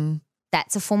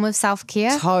 that's a form of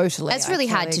self-care. Totally. It's really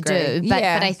hard to do. But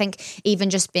I think even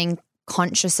just being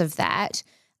conscious of that,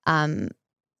 and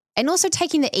also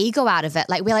taking the ego out of it.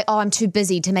 Like, we're like, oh, I'm too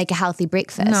busy to make a healthy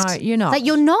breakfast. No, you're not. Like,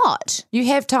 you're not. You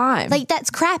have time. Like, that's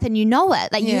crap and you know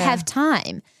it. Like, you have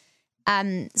time.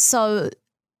 So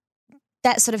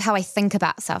that's sort of how I think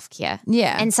about self-care.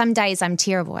 Yeah. And some days I'm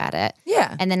terrible at it.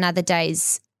 Yeah. And then other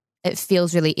days it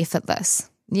feels really effortless.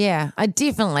 Yeah, I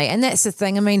definitely. And that's the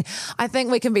thing. I mean, I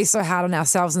think we can be so hard on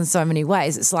ourselves in so many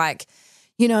ways. It's like,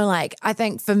 like I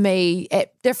think for me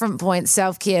at different points,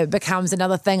 self-care becomes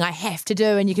another thing I have to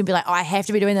do. And you can be like, oh, I have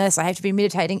to be doing this. I have to be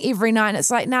meditating every night. And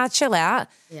it's like, nah, chill out.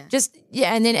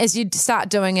 Yeah. And then as you start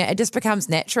doing it, it just becomes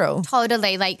natural.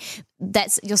 Totally. Like,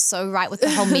 you're so right with the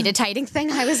whole meditating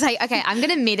thing. I was like, okay, I'm going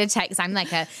to meditate because I'm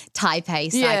like a type A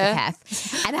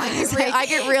psychopath. And I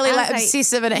get really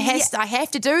obsessive, and I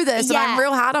have to do this, and I'm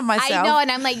real hard on myself. I know, and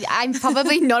I'm like, I'm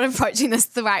probably not approaching this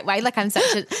the right way. Like, I'm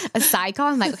such a psycho.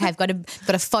 I'm like, okay, I've got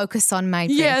to focus on my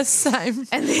breath. Yeah, same.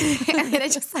 And then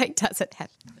it just like doesn't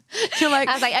happen. You're like,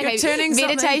 I was like, okay, turning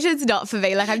meditation's not for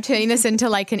me. Like, I'm turning this into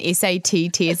like an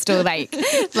SAT test or like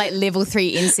level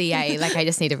 3 NCA. Like, I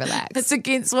just need to relax. It's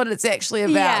against what it's actually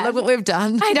about. Look what we've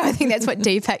done. I don't think that's what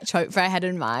Deepak Chopra had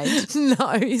in mind.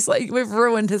 No, he's like, we've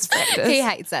ruined his practice. He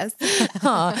hates us.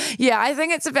 Yeah, I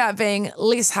think it's about being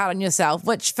less hard on yourself,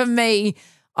 which for me,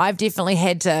 I've definitely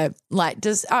had to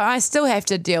I still have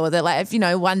to deal with it. Like,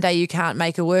 if one day you can't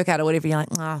make a workout or whatever, you're like,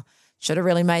 oh, should have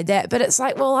really made that. But it's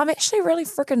like, well, I'm actually really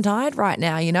freaking tired right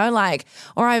now,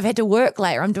 or I've had to work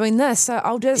later. I'm doing this. So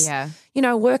I'll just,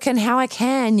 work in how I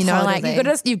can, Totally.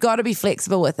 like you've got to be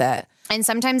flexible with it. And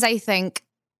sometimes I think,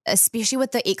 especially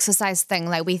with the exercise thing,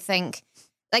 like we think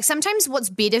Like sometimes what's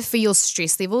better for your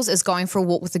stress levels is going for a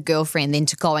walk with a girlfriend than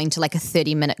to going to like a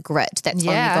 30-minute grit. That's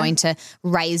only going to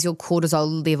raise your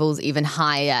cortisol levels even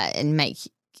higher and make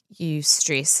you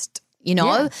stressed, you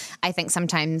know? Yeah. I think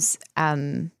sometimes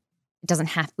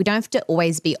we don't have to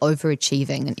always be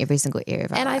overachieving in every single area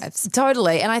of our lives.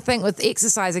 Totally. And I think with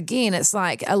exercise, again, it's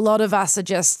like a lot of us are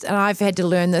just, and I've had to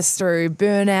learn this through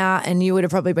burnout, and you would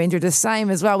have probably been through the same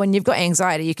as well. When you've got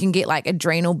anxiety, you can get like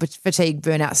adrenal fatigue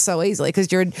burnout so easily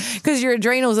because your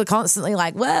adrenals are constantly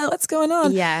like, well, what's going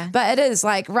on? Yeah. But it is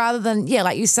like, rather than,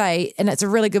 like you say, and it's a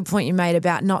really good point you made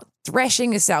about not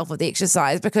thrashing yourself with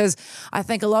exercise, because I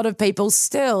think a lot of people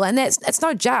still, and it's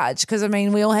no judge, because I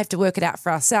mean we all have to work it out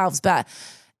for ourselves, but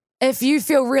if you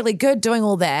feel really good doing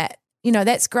all that,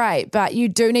 that's great, but you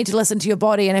do need to listen to your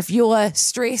body. And if you're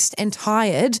stressed and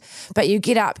tired, but you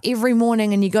get up every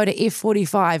morning and you go to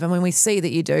F45, I mean we see that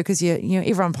you do, because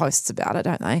everyone posts about it,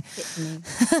 don't they?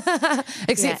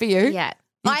 Except for you. Yeah.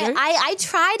 I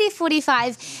tried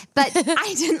F45, but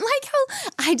I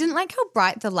didn't like how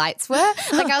bright the lights were.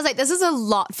 Like I was like, this is a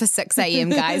lot for 6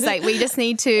 a.m. guys. Like we just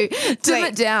need to dim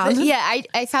it down. Yeah,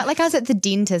 I felt like I was at the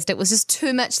dentist. It was just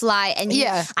too much light. And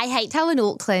I hate how in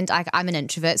Auckland, I'm an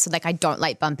introvert, so like I don't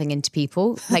like bumping into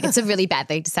people. Like it's a really bad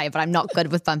thing to say, but I'm not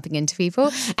good with bumping into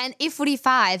people. And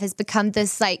F45 has become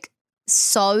this like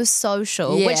so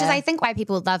social, which is I think why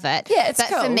people love it. Yeah, it's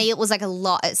cool. For me it was like a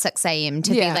lot at 6 a.m.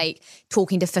 to be like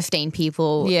talking to 15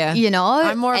 people,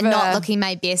 I'm more and not looking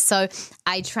my best. So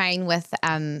I train with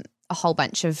a whole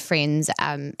bunch of friends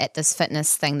at this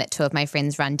fitness thing that 2 of my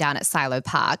friends run down at Silo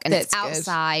Park, and it's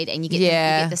outside and you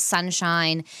get the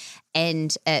sunshine,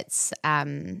 and it's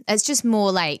just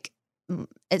more like,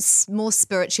 it's more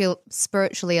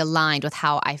spiritually aligned with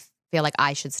how I feel like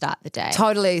I should start the day.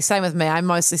 Totally. Same with me. I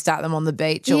mostly start them on the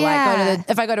beach, or like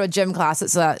if I go to a gym class,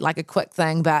 it's like a quick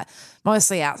thing, but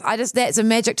mostly out. That's a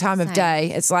magic time of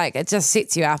day. It's like, it just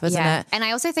sets you up, isn't it? And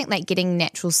I also think like getting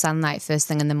natural sunlight first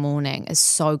thing in the morning is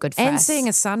so good for us. And seeing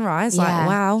a sunrise, like,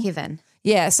 wow. Heaven.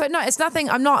 Yeah, so no, it's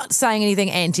nothing. I'm not saying anything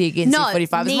anti against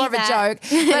F45. It's more of a joke,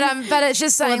 but it's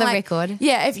just saying, for the record.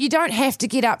 Yeah, if you don't have to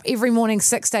get up every morning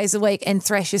 6 days a week and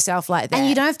thrash yourself like that, and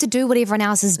you don't have to do what everyone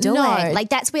else is doing. No. Like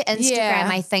that's where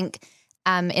Instagram, I think,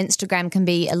 Instagram can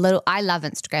be a little. I love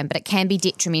Instagram, but it can be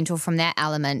detrimental from that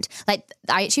element. Like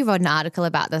I actually wrote an article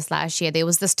about this last year. There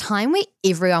was this time where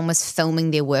everyone was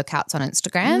filming their workouts on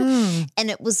Instagram,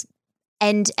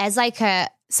 and as like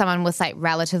someone with like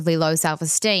relatively low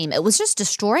self-esteem, it was just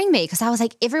destroying me, because I was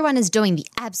like, everyone is doing the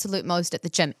absolute most at the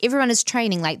gym. Everyone is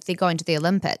training like they're going to the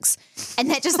Olympics. And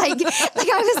that just like I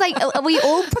was like, are we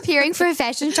all preparing for a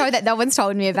fashion show that no one's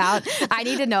told me about? I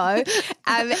need to know.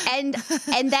 And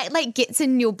that like gets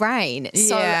in your brain.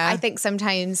 So I think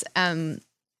sometimes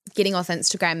getting off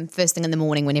Instagram first thing in the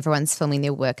morning when everyone's filming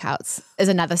their workouts is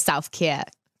another self-care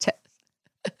tip.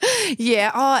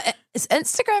 Yeah.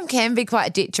 Instagram can be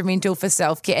quite detrimental for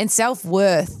self-care and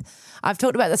self-worth. I've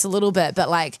talked about this a little bit, but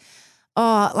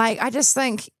I just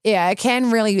think, it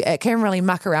can really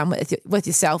muck around with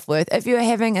your self-worth. If you're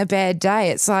having a bad day,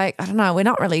 it's like, I don't know, we're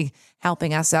not really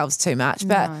helping ourselves too much.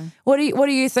 But what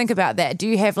do you think about that? Do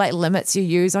you have like limits you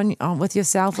use on with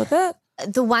yourself with it?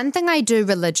 The one thing I do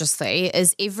religiously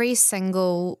is every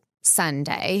single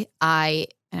Sunday, and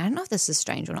I don't know if this is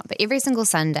strange or not, but every single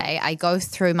Sunday I go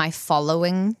through my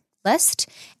following list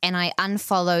and I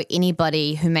unfollow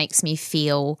anybody who makes me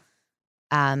feel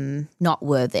not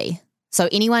worthy. So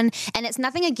anyone, and it's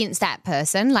nothing against that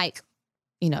person, like,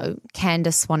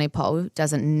 Candace Swanepoel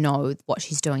doesn't know what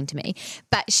she's doing to me,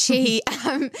 but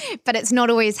but it's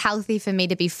not always healthy for me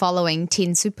to be following 10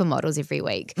 supermodels every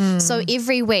week. So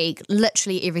every week,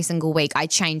 literally every single week, I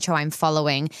change who I'm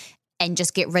following and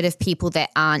just get rid of people that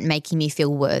aren't making me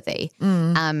feel worthy.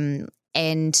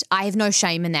 And I have no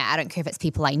shame in that. I don't care if it's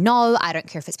people I know. I don't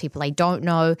care if it's people I don't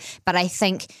know. But I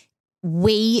think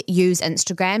we use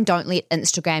Instagram. Don't let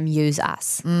Instagram use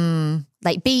us.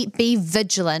 Like be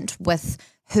vigilant with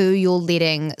who you're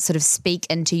letting sort of speak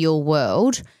into your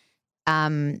world,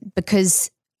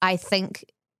 because I think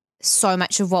so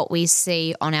much of what we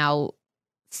see on our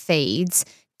feeds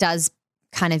does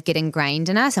kind of get ingrained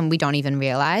in us and we don't even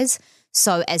realize.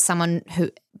 So as someone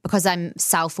because I'm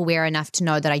self-aware enough to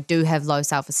know that I do have low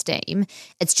self-esteem,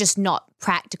 it's just not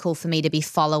practical for me to be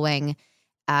following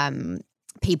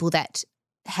people that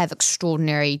have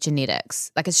extraordinary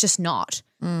genetics. Like it's just not.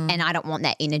 And I don't want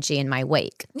that energy in my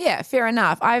week. Yeah, fair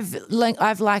enough. I've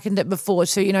likened it before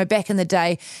to, back in the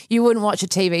day, you wouldn't watch a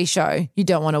TV show you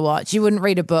don't want to watch. You wouldn't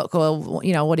read a book or,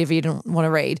 whatever you don't want to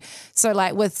read. So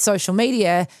like with social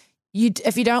media,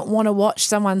 if you don't want to watch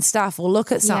someone's stuff or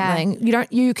look at something,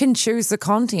 you can choose the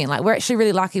content. Like we're actually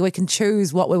really lucky we can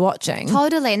choose what we're watching.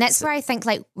 Totally. And that's where I think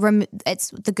like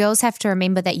it's the girls have to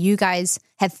remember that you guys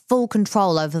have full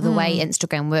control over the way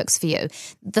Instagram works for you.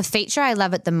 The feature I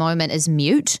love at the moment is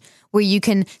mute, where you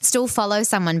can still follow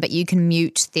someone, but you can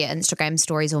mute their Instagram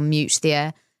stories or mute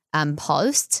their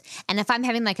posts. And if I'm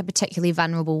having like a particularly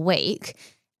vulnerable week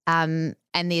and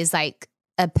there's like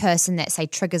a person that say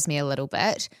triggers me a little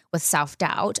bit with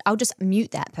self-doubt, I'll just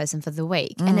mute that person for the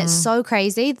week. And it's so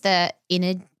crazy the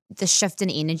shift in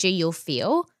energy you'll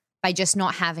feel by just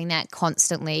not having that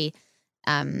constantly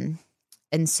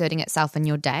inserting itself in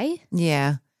your day.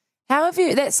 Yeah. How have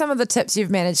you, that's some of the tips you've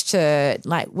managed to,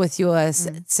 like with your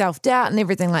self-doubt and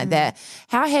everything like that.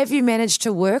 How have you managed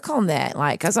to work on that?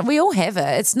 Like, because we all have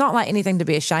it. It's not like anything to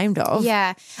be ashamed of.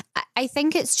 Yeah. I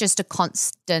think it's just a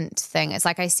constant thing. It's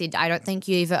like I said, I don't think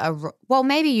you ever, well,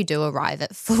 maybe you do arrive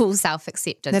at full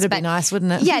self-acceptance. That'd be nice,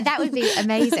 wouldn't it? Yeah, that would be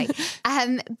amazing.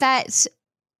 But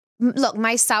look,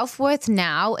 my self-worth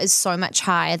now is so much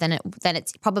higher than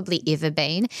it's probably ever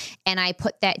been. And I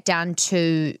put that down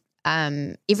to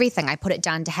everything. I put it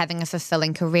down to having a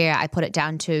fulfilling career. I put it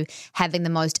down to having the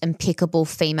most impeccable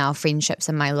female friendships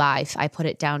in my life. I put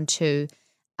it down to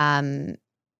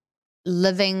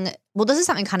living. Well, this is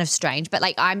something kind of strange, but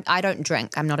like I don't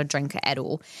drink. I'm not a drinker at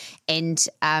all. And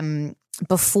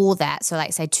before that, so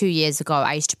like say 2 years ago,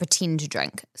 I used to pretend to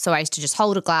drink. So I used to just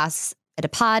hold a glass at a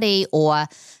party, or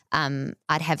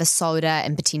I'd have a soda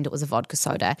and pretend it was a vodka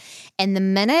soda. And the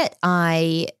minute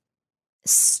I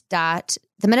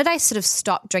sort of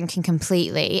stopped drinking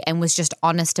completely and was just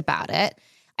honest about it,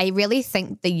 I really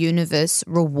think the universe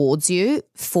rewards you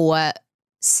for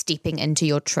stepping into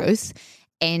your truth.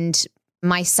 And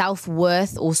my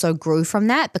self-worth also grew from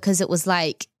that, because it was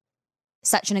like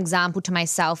such an example to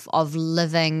myself of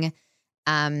living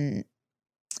in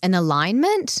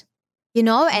alignment, you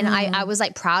know, and I was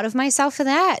like proud of myself for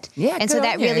that. Yeah, and so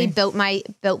that really built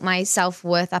my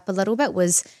self-worth up a little bit,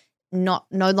 was no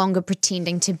longer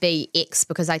pretending to be X,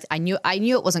 because I knew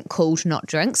it wasn't cool to not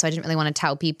drink, so I didn't really want to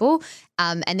tell people.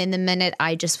 And then the minute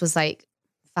I just was like,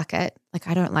 fuck it, like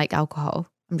I don't like alcohol,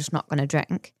 I'm just not going to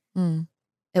drink.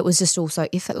 It was just all so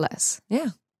effortless. Yeah.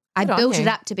 I built it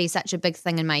up to be such a big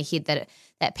thing in my head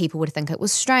that people would think it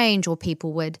was strange, or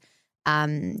people would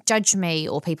judge me,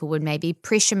 or people would maybe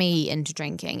pressure me into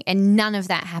drinking. And none of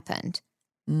that happened.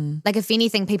 Like if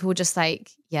anything, people were just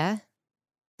like, yeah.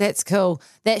 That's cool.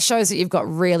 That shows that you've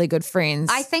got really good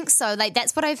friends. I think so. Like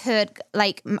that's what I've heard.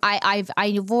 Like I've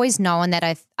always known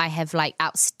that I have like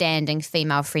outstanding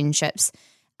female friendships,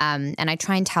 and I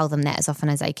try and tell them that as often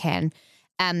as I can.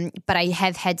 But I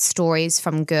have had stories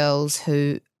from girls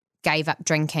who gave up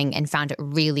drinking and found it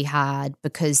really hard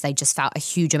because they just felt a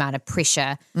huge amount of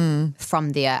pressure from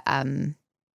their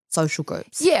social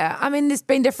groups. Yeah, I mean, there's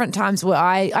been different times where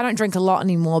I don't drink a lot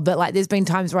anymore, but like there's been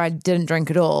times where I didn't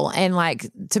drink at all. And like,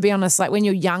 to be honest, like when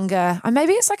you're younger,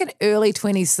 maybe it's like an early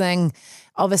 20s thing.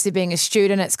 Obviously being a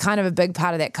student, it's kind of a big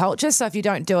part of that culture. So if you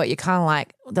don't do it, you're kind of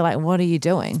like, they're like, what are you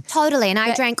doing? Totally. And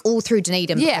I drank all through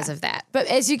Dunedin because of that. But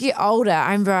as you get older,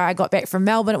 I remember I got back from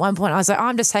Melbourne at one point. I was like,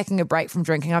 I'm just taking a break from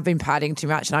drinking. I've been partying too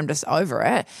much and I'm just over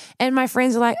it. And my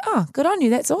friends are like, oh, good on you.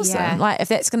 That's awesome. Yeah. Like if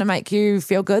that's going to make you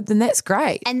feel good, then that's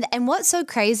great. And what's so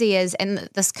crazy is, and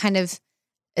this kind of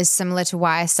is similar to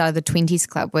why I started the Twenties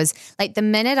Club, was like the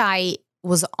minute I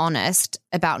was honest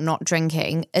about not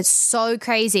drinking, it's so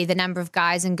crazy the number of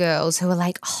guys and girls who are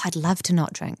like, oh, I'd love to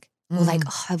not drink. Or like,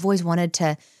 oh, I've always wanted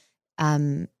to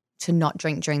not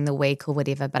drink during the week or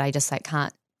whatever, but I just like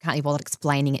can't be bothered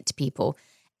explaining it to people.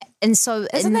 And so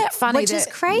isn't that funny? Which is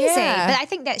crazy. Yeah. But I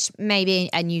think that's maybe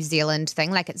a New Zealand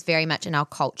thing. Like it's very much in our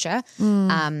culture.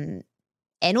 And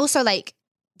also like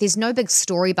there's no big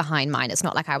story behind mine. It's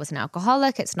not like I was an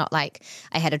alcoholic. It's not like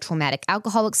I had a traumatic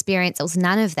alcohol experience. It was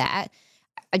none of that.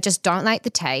 I just don't like the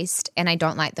taste and I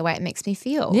don't like the way it makes me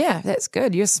feel. Yeah, that's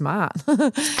good. You're smart.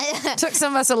 Took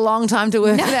some of us a long time to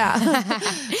work it out.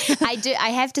 I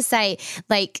have to say,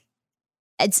 like,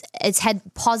 it's had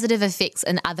positive effects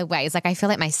in other ways. Like I feel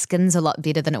like my skin's a lot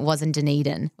better than it was in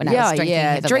Dunedin when I was drinking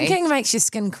heavily. Drinking makes your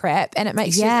skin crap and it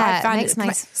makes I find it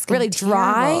my skin really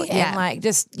dry and like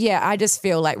I just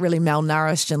feel like really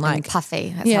malnourished and like and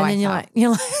puffy. That's how I and felt. you're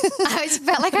like I always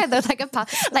felt like I looked like a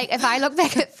puff. Like if I look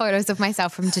back at photos of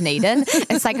myself from Dunedin,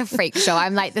 it's like a freak show.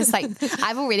 I'm like this, like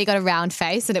I've already got a round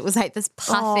face and it was like this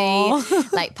puffy,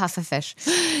 like puffer fish.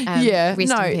 Rest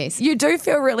in peace. You do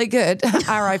feel really good.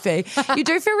 R.I.P. You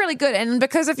do feel really good. And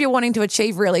because if you're wanting to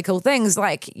achieve really cool things,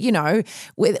 like, you know,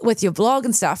 with your blog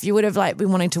and stuff, you would have like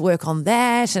been wanting to work on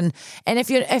that. And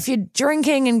if you're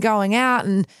drinking and going out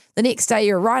and the next day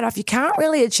you're a write-off, you can't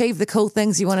really achieve the cool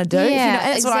things you want to do. Yeah,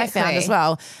 and that's what I found as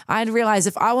well. I'd realized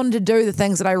if I wanted to do the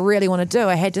things that I really want to do,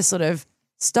 I had to sort of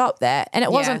stop that. And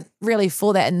it wasn't really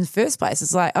for that in the first place.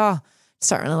 It's like, oh, just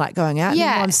don't really like going out anymore.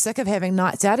 I'm sick of having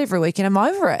nights out every week and I'm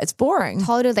over it. It's boring.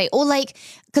 Totally. Or like,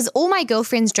 because all my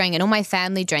girlfriends drink and all my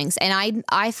family drinks, and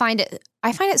I find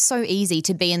it so easy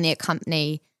to be in their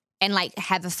company and like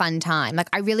have a fun time. Like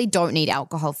I really don't need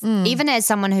alcohol. Even as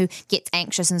someone who gets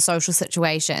anxious in social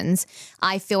situations,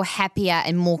 I feel happier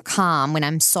and more calm when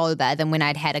I'm sober than when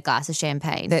I'd had a glass of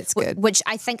champagne. That's good. Which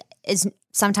I think is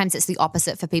sometimes it's the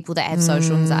opposite for people that have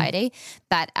social anxiety.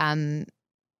 But I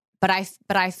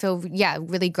feel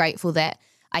really grateful that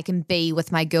I can be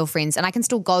with my girlfriends and I can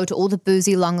still go to all the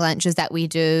boozy long lunches that we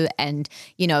do and,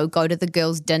 you know, go to the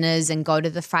girls' dinners and go to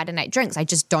the Friday night drinks. I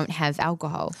just don't have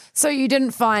alcohol. So you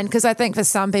didn't find, because I think for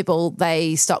some people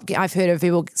I've heard of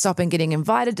people stopping getting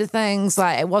invited to things,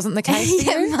 like it wasn't the case for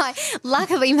you?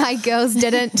 Luckily my girls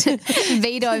didn't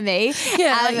veto me.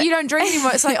 Yeah, like you don't drink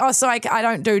anymore. It's like, oh, so I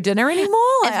don't do dinner anymore?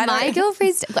 Like,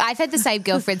 I've had the same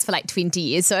girlfriends for like 20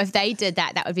 years, so if they did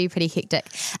that would be pretty hectic.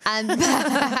 You're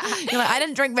like, I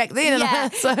didn't drink back then. Yeah.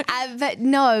 But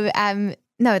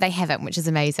no, they haven't, which is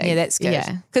amazing. Yeah, that's good.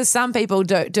 Yeah, because some people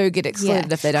do get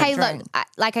excluded if they don't drink. Look,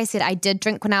 like I said, I did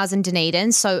drink when I was in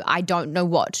Dunedin, so I don't know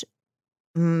what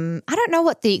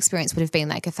the experience would have been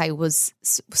like if I was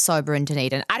sober in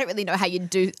Dunedin. I don't really know how you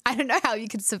do. I don't know how you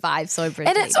could survive sober in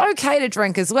Dunedin. And it's okay to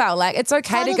drink as well. Like it's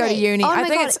okay to go to uni. Oh I my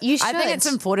God, you should. I think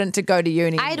it's important to go to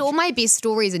uni. I had all my best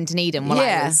stories in Dunedin while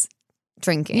I was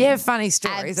drinking. Yeah, funny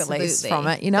stories at least from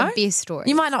it, you know? The best stories.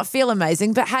 You might not feel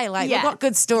amazing, but hey, like we've got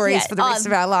good stories for the rest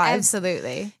of our lives.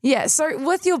 Absolutely. Yeah, so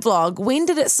with your blog, when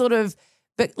did it sort of,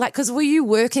 because were you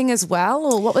working as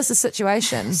well or what was the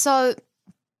situation? So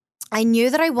I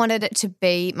knew that I wanted it to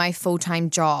be my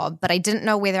full-time job, but I didn't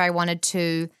know whether I wanted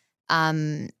to, I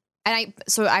knew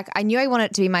I wanted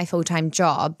it to be my full-time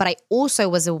job, but I also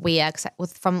was aware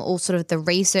from all sort of the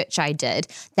research I did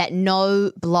that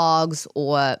no blogs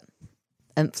or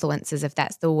influencers, if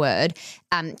that's the word,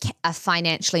 are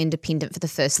financially independent for the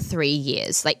first 3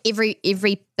 years. Like every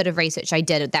bit of research I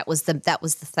did, that was the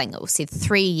thing. It said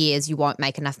 3 years you won't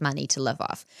make enough money to live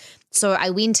off. So I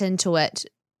went into it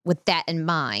with that in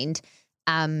mind,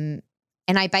 and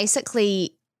I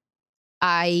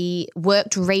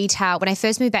worked retail when I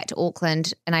first moved back to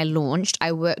Auckland and I launched.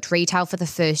 I worked retail for the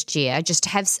first year just to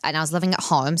have, and I was living at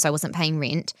home, so I wasn't paying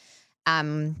rent.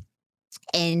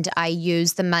 And I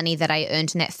used the money that I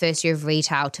earned in that first year of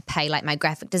retail to pay like my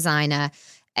graphic designer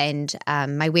and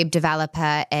my web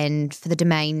developer and for the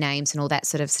domain names and all that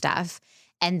sort of stuff.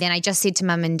 And then I just said to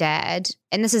mum and dad,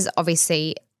 and this is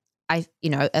obviously a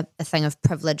thing of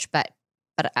privilege, but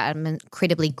I'm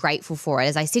incredibly grateful for it.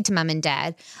 As I said to mum and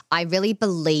dad, I really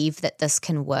believe that this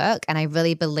can work, and I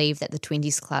really believe that the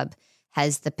Twenties Club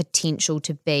has the potential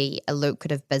to be a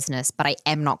lucrative business, but I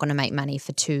am not going to make money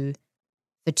for two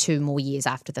more years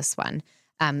after this one.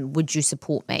 Would you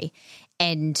support me?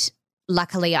 And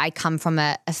luckily I come from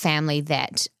a family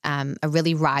that are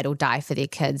really ride or die for their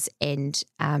kids. And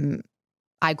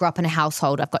I grew up in a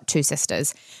household, I've got 2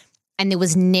 sisters, and there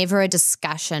was never a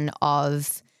discussion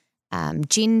of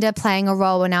gender playing a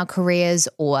role in our careers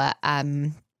or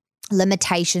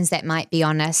limitations that might be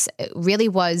on us. It really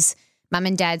was, mum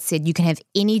and dad said, you can have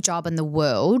any job in the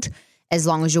world as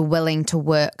long as you're willing to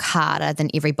work harder than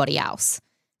everybody else.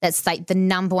 That's like the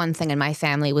number one thing in my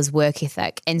family was work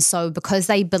ethic. And so because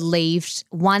they believed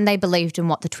in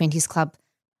what the Twenties Club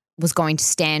was going to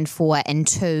stand for, and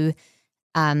 2,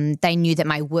 they knew that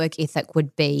my work ethic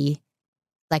would be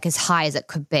like as high as it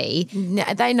could be.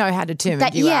 They know how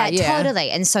determined you are. Yeah,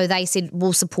 totally. And so they said,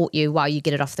 we'll support you while you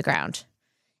get it off the ground.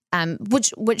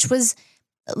 Which was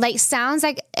like, sounds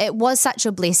like it was such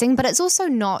a blessing, but it's also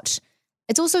not.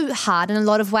 It's also hard in a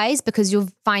lot of ways because you're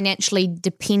financially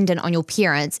dependent on your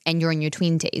parents and you're in your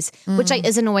 20s, which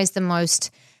isn't always the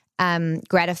most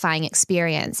gratifying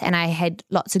experience. And I had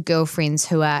lots of girlfriends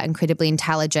who are incredibly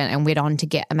intelligent and went on to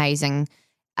get amazing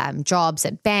jobs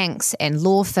at banks and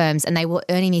law firms, and they were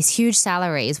earning these huge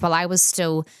salaries while I was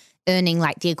still earning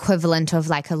like the equivalent of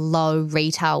like a low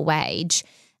retail wage.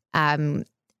 But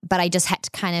I just had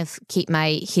to kind of keep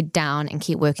my head down and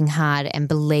keep working hard and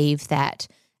believe that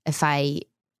if I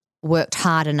worked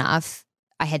hard enough,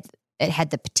 it had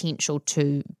the potential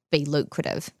to be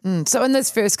lucrative. So in those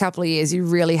first couple of years, you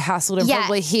really hustled and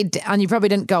probably head down. You probably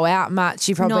didn't go out much.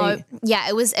 You probably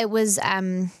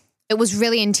it It was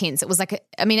really intense. It was like,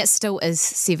 it still is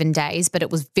 7 days, but it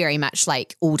was very much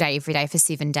like all day, every day for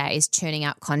 7 days, churning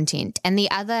out content. And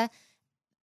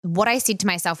what I said to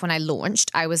myself when I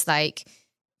launched, I was like,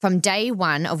 from day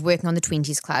one of working on the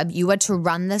Twenties Club, you are to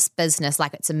run this business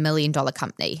like it's $1 million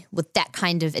company with that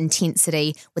kind of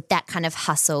intensity, with that kind of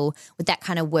hustle, with that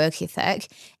kind of work ethic.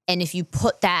 And if you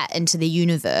put that into the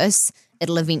universe,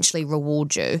 it'll eventually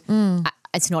reward you.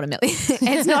 It's not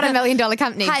it's not $1 million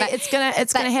company. Hey, but it's gonna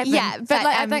happen. Yeah, but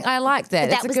I think I like that.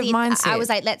 It's a good mindset. I was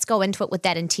like, let's go into it with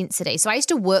that intensity. So I used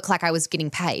to work like I was getting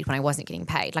paid when I wasn't getting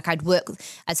paid. Like I'd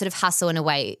sort of hustle in a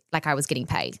way like I was getting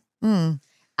paid.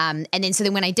 And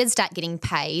then when I did start getting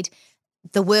paid,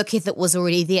 the work ethic was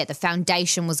already there. The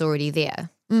foundation was already there.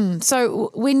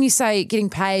 So when you say getting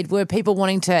paid, were people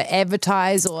wanting to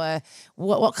advertise, or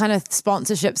what kind of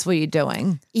sponsorships were you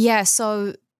doing? Yeah,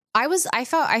 so I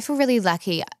feel really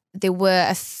lucky. There were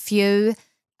a few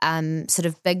sort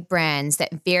of big brands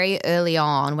that very early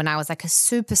on, when I was like a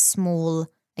super small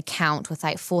account with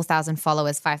like 4,000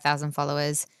 followers, 5,000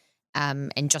 followers,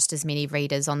 and just as many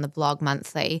readers on the blog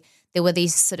monthly, there were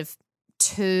these sort of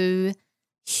two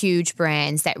huge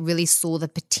brands that really saw the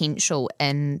potential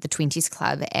in the Twenties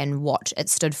Club and what it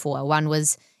stood for. One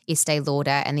was Estee Lauder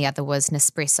and the other was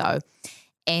Nespresso.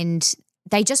 And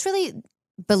they just really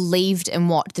believed in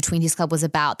what the Twenties Club was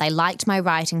about. They liked my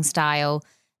writing style.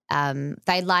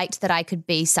 They liked that I could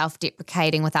be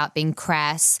self-deprecating without being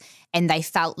crass, and they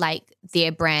felt like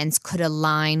their brands could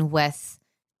align with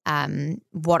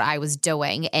what I was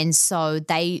doing. And so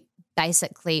they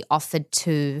basically offered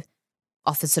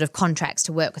sort of contracts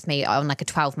to work with me on like a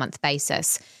 12-month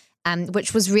basis,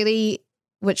 which was really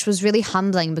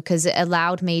humbling, because it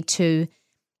allowed me to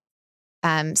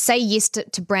say yes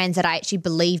to brands that I actually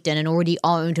believed in and already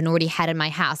owned and already had in my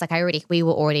house. Like we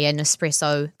were already an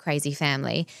Nespresso crazy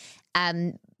family,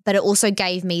 but it also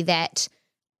gave me that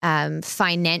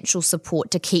financial support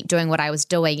to keep doing what I was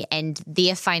doing, and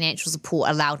their financial support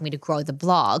allowed me to grow the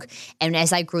blog. And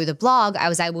as I grew the blog, I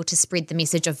was able to spread the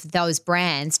message of those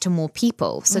brands to more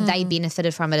people, so they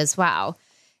benefited from it as well.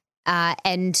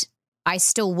 And I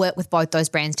still work with both those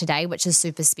brands today, which is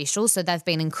super special. So they've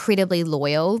been incredibly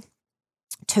loyal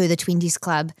to the Twenties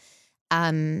Club.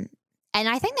 And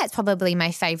I think that's probably my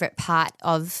favorite part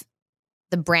of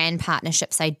the brand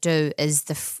partnerships I do, is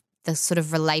the sort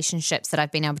of relationships that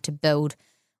I've been able to build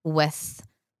with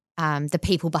the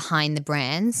people behind the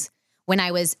brands. When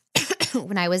I was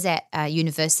at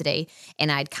university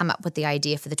and I'd come up with the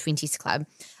idea for the Twenties Club,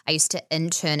 I used to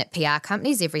intern at PR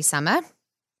companies every summer.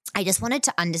 I just wanted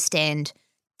to understand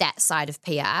that side of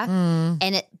PR,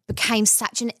 and it became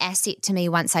such an asset to me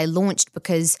once I launched,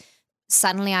 because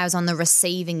suddenly I was on the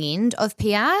receiving end of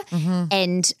PR,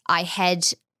 and I had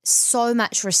so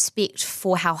much respect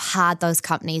for how hard those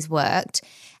companies worked,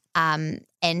 and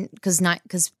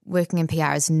because working in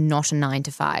PR is not a 9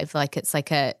 to 5, like it's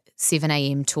like a 7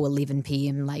 a.m. to 11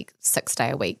 p.m. like 6 day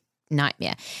a week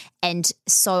nightmare. And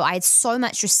so I had so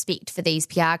much respect for these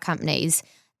PR companies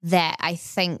that I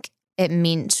think it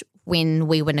meant when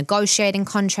we were negotiating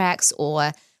contracts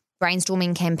or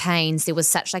brainstorming campaigns, there was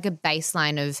such like a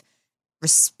baseline of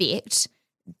respect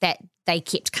that they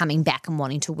kept coming back and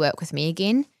wanting to work with me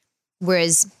again.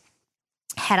 Whereas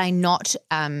had I not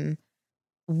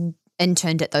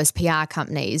interned at those PR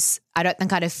companies, I don't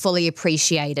think I'd have fully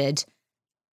appreciated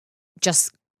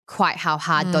just quite how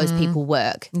hard those people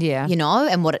work,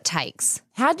 and what it takes.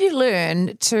 How did you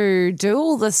learn to do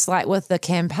all this, like with the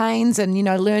campaigns and,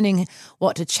 learning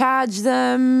what to charge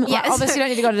them? Yeah, like, obviously you don't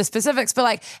need to go to the specifics, but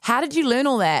like, how did you learn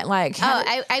all that? Like,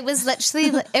 I was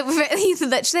literally,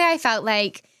 I felt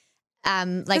like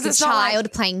a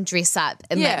child playing dress up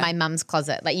in like my mum's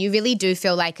closet. Like you really do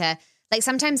feel like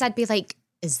sometimes I'd be like,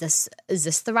 is this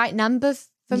the right number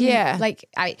for me? Yeah. Like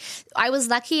I was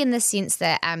lucky in the sense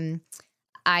that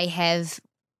I have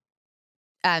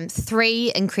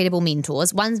 3 incredible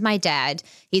mentors. One's my dad.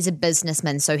 He's a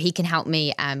businessman, so he can help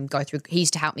me he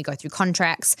used to help me go through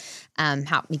contracts,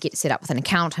 help me get set up with an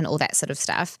accountant, all that sort of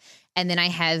stuff. And then I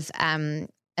have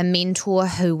a mentor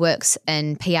who works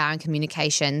in PR and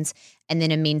communications, and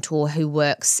then a mentor who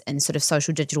works in sort of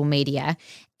social digital media.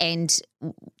 And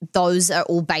those are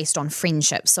all based on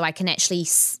friendship. So I can actually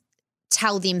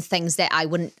tell them things that I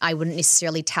wouldn't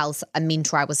necessarily tell a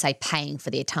mentor, I would say, paying for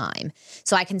their time.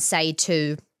 So I can say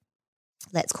to,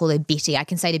 let's call her Betty, I've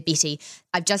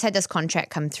just had this contract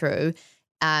come through.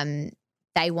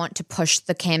 They want to push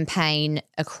the campaign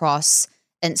across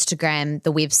Instagram,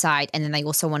 the website, and then they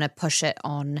also want to push it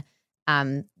on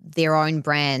their own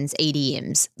brands,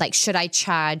 EDMs. Like, should I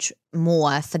charge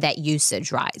more for that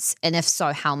usage rights? And if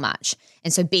so, how much?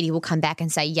 And so Betty will come back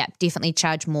and say, yep, definitely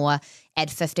charge more, add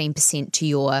 15% to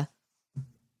your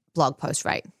blog post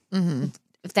rate. Mm-hmm.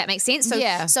 If that makes sense.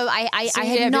 So I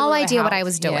had no idea what I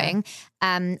was doing.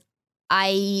 Yeah.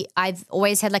 I've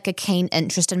always had like a keen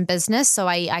interest in business. So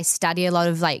I study a lot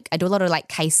of I do a lot of like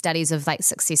case studies of like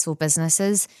successful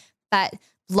businesses, but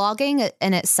blogging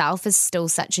in itself is still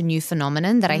such a new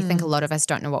phenomenon that I think a lot of us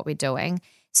don't know what we're doing.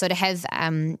 So to have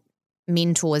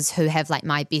mentors who have like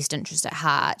my best interest at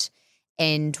heart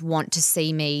and want to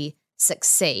see me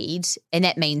succeed, and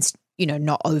that means, you know,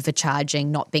 not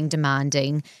overcharging, not being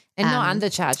demanding. And not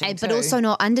undercharging but also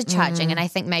not undercharging. And I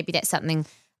think maybe that's something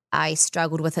I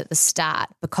struggled with at the start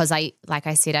because I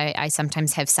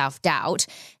sometimes have self-doubt.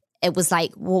 It was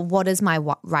like, well, what is my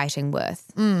writing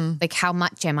worth? Like, how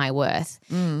much am I worth?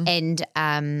 And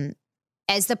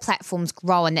as the platforms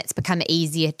grow, and that's become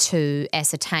easier to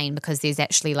ascertain because there's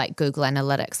actually like Google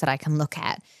Analytics that I can look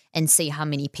at and see how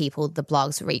many people the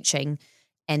blog's reaching.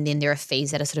 And then there are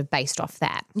fees that are sort of based off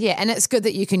that. Yeah, and it's good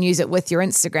that you can use it with your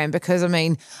Instagram because, I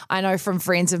mean, I know from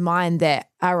friends of mine that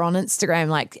are on Instagram,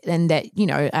 like, and that, you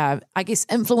know, I guess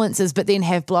influencers, but then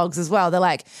have blogs as well. They're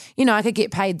like, you know, I could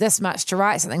get paid this much to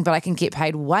write something, but I can get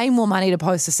paid way more money to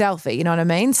post a selfie. You know what I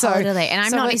mean? So totally. And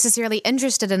I'm not necessarily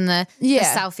interested in the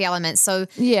selfie element. So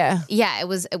it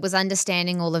was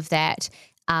understanding all of that,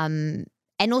 and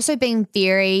also being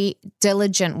very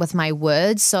diligent with my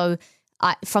words. So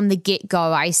from the get-go,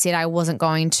 I said I wasn't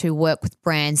going to work with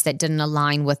brands that didn't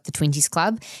align with the Twenties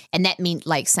Club. And that meant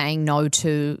like saying no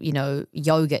to, you know,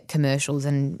 yogurt commercials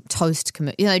and toast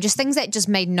commercials, you know, just things that just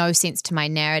made no sense to my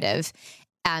narrative.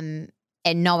 And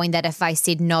knowing that if I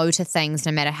said no to things,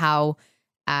 no matter how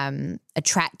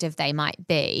attractive they might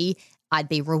be, I'd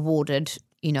be rewarded,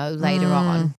 you know, later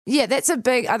on. Yeah, I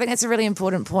think that's a really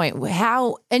important point.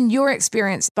 How, in your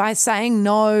experience, by saying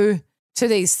no to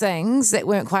these things that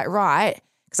weren't quite right,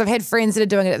 because I've had friends that are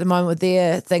doing it at the moment with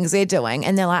their things they're doing,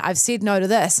 and they're like, I've said no to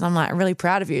this, and I'm like, I'm really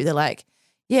proud of you. They're like,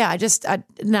 yeah,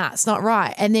 it's not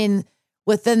right. And then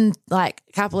within like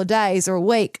a couple of days or a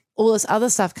week, all this other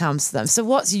stuff comes to them. So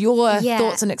what's your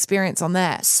thoughts and experience on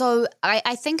that? So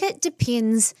I think it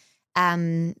depends.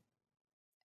 I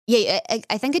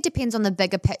think it depends on the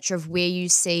bigger picture of where you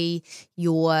see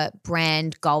your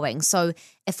brand going. So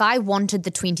if I wanted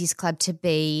the Twenties Club to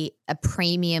be a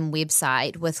premium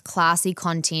website with classy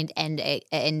content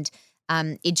and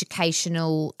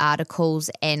educational articles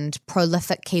and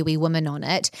prolific Kiwi women on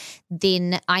it,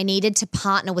 then I needed to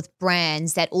partner with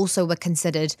brands that also were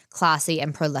considered classy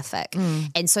and prolific.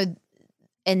 And so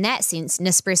in that sense,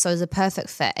 Nespresso is a perfect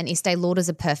fit and Estee Lauder is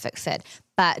a perfect fit.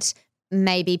 But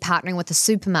maybe partnering with a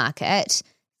supermarket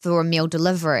for a meal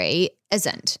delivery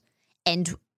isn't.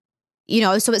 And, you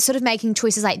know, so it's sort of making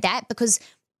choices like that, because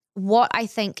what I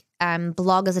think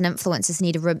bloggers and influencers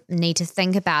need to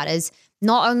think about is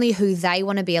not only who they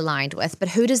want to be aligned with, but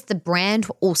who does the brand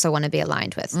also want to be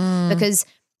aligned with? Because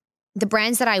the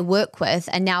brands that I work with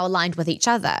are now aligned with each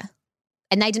other,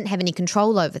 and they didn't have any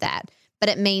control over that. But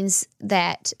it means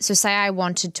that, so say I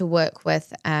wanted to work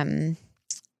with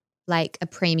like a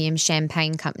premium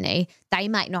champagne company, they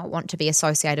might not want to be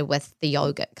associated with the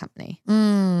yogurt company.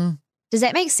 Does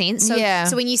that make sense? So,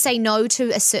 so when you say no to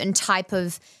a certain type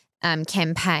of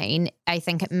campaign, I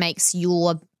think it makes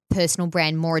your personal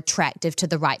brand more attractive to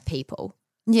the right people.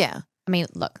 Yeah. I mean,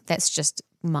 look, that's just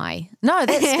my... No,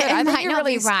 that's good. I might not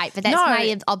be right, but that's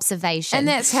my observation. And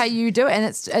that's how you do it, and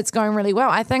it's going really well.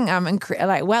 I think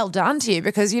well done to you,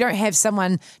 because you don't have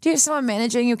someone... Do you have someone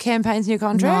managing your campaigns and your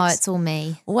contracts? No, it's all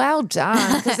me. Well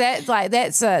done, because that's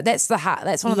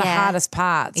one of the hardest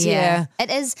parts. Yeah, it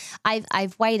is.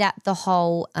 I've weighed up the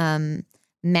whole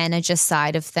manager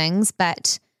side of things,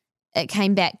 but it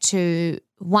came back to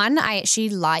one. I actually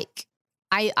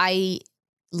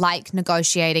like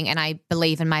negotiating, and I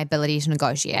believe in my ability to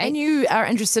negotiate. And you are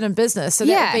interested in business, so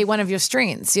that would be one of your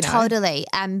strengths, you know. Totally.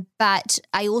 But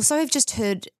I also have just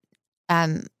heard,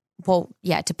 to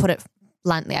put it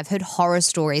bluntly, I've heard horror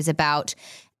stories about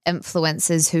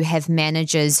influencers who have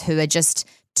managers who are just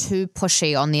too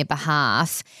pushy on their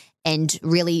behalf and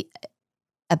really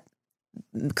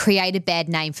create a bad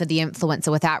name for the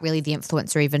influencer without really the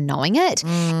influencer even knowing it.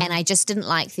 And I just didn't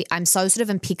like I'm so sort of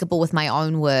impeccable with my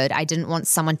own word. I didn't want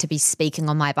someone to be speaking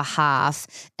on my behalf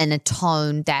in a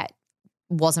tone that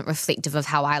wasn't reflective of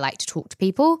how I like to talk to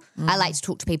people. I like to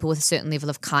talk to people with a certain level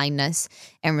of kindness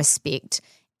and respect,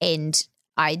 and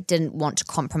I didn't want to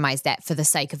compromise that for the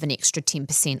sake of an extra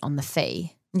 10% on the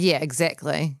fee. Yeah,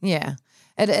 exactly. Yeah.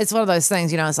 It's one of those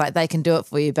things, it's like they can do it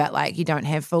for you, but like you don't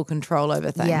have full control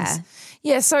over things. Yeah.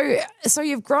 Yeah. So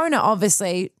you've grown it,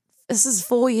 obviously. This is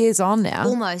 4 years on now.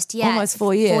 Almost, yeah. Almost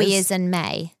 4 years. 4 years in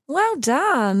May. Well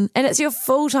done. And it's your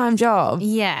full-time job.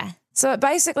 Yeah. So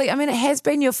basically, it has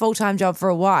been your full-time job for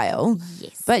a while.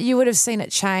 Yes. But you would have seen it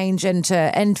change and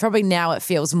probably now it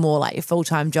feels more like your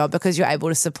full-time job because you're able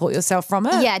to support yourself from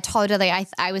it. Yeah, totally.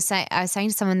 I was saying to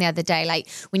someone the other day, like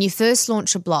when you first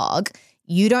launch a blog,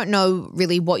 you don't know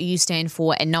really what you stand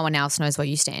for and no one else knows what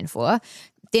you stand for.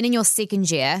 Then in your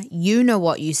second year, you know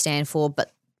what you stand for,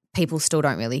 but people still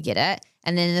don't really get it.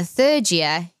 And then in the third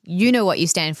year, you know what you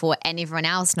stand for and everyone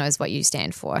else knows what you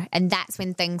stand for. And that's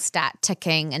when things start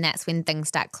ticking and that's when things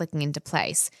start clicking into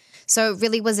place. So it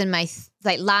really was in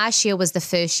last year was the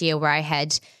first year where I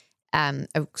had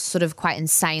a sort of quite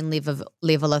insane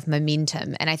level of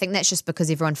momentum. And I think that's just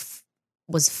because everyone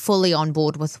was fully on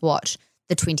board with what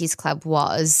the 20s Club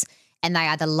was and they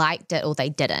either liked it or they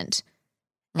didn't.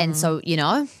 And so,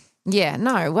 Yeah,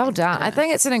 no, well done. I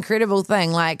think it's an incredible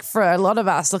thing, like for a lot of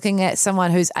us looking at someone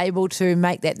who's able to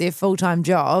make that their full-time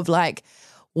job, like,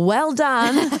 well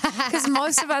done. Because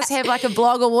most of us have like a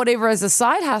blog or whatever as a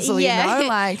side hustle,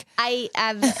 like.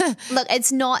 Look,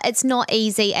 it's not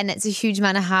easy and it's a huge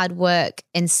amount of hard work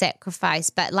and sacrifice.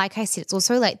 But like I said, it's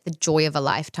also like the joy of a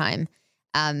lifetime.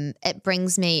 It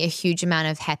brings me a huge amount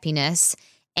of happiness.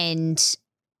 And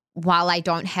while I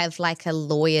don't have like a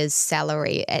lawyer's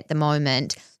salary at the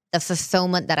moment, the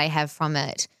fulfillment that I have from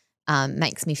it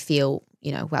makes me feel,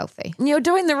 wealthy. And you're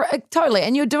doing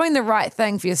the right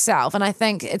thing for yourself. And I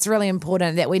think it's really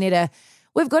important that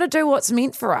we've got to do what's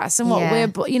meant for us and what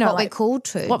we're called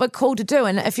to. What we're called to do.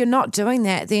 And if you're not doing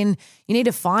that, then you need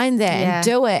to find that and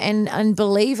do it and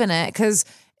believe in it. Because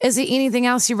is there anything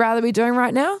else you'd rather be doing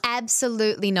right now?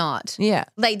 Absolutely not. Yeah.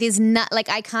 Like there's not, like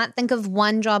I can't think of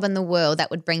one job in the world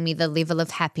that would bring me the level of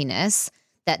happiness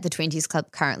that the 20s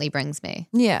Club currently brings me.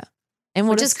 Yeah. And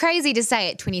which is crazy to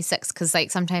say at 26 because like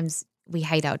sometimes we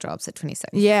hate our jobs at 26.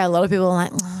 Yeah, a lot of people are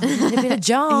like, I need a better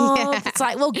job. Yeah. It's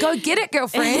like, well, go get it,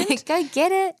 girlfriend. Go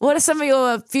get it. What are some of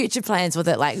your future plans with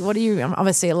it? Like,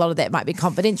 obviously a lot of that might be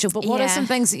confidential, but what are some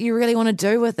things that you really want to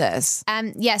do with this?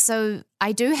 So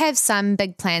I do have some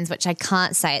big plans, which I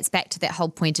can't say. It's back to that whole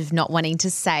point of not wanting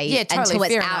to say until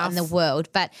it's out in the world.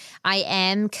 But I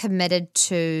am committed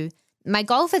to, my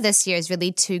goal for this year is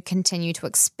really to continue to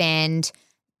expand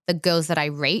the girls that I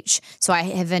reach. So I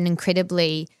have an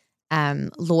incredibly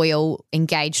loyal,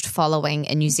 engaged following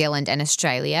in New Zealand and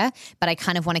Australia, but I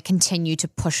kind of want to continue to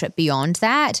push it beyond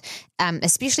that,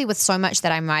 especially with so much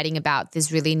that I'm writing about.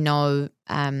 There's really no,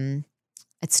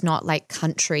 it's not like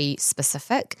country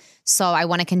specific. So I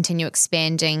want to continue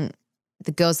expanding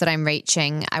the girls that I'm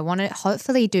reaching. I want to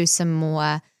hopefully do some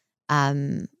more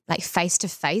like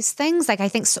face-to-face things. Like I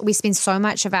think we spend so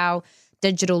much of our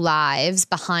digital lives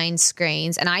behind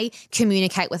screens, and I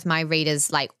communicate with my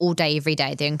readers like all day, every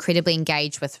day. They're incredibly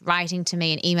engaged with writing to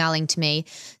me and emailing to me.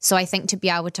 So I think to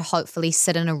be able to hopefully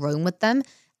sit in a room with them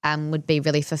would be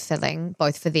really fulfilling,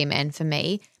 both for them and for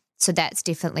me. So that's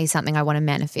definitely something I want to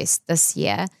manifest this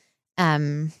year.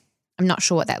 I'm not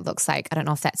sure what that looks like. I don't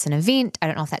know if that's an event. I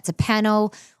don't know if that's a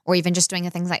panel or even just doing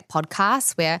things like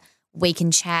podcasts where we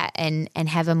can chat and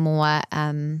have a more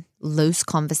loose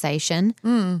conversation.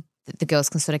 That the girls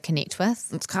can sort of connect with.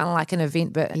 It's kind of like an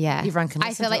event, but everyone can listen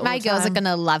I feel to like it my girls are going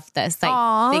to love this. Like,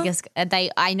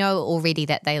 I know already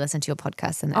that they listen to your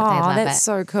podcast and that they love it. That's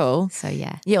so cool. So,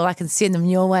 yeah. Yeah, well, I can send them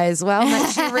your way as well. Make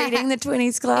sure you're reading the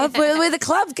 20s Club. We're the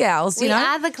club gals, We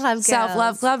are the club girls.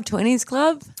 Self-Love Club, 20s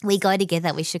Club. We go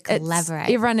together. We should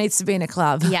collaborate. Everyone needs to be in a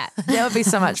club. Yeah. That would be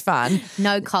so much fun.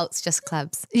 No cults, just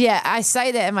clubs. Yeah, I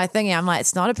say that in my thingy. I'm like,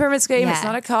 it's not a pyramid scheme. It's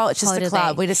not a cult. It's just a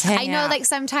club. We just hang out. I know, like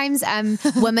sometimes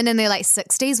women in their like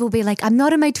 60s will be like, I'm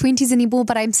not in my 20s anymore,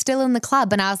 but I'm still in the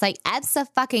club. And I was like,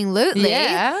 abso-fucking-lutely.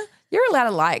 Yeah. You're allowed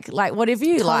to like whatever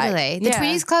you like. Totally. The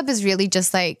 20s Club is really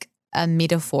just like a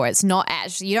metaphor. It's not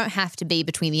actually, you don't have to be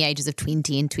between the ages of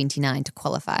 20 and 29 to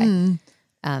qualify.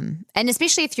 And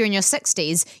especially if you're in your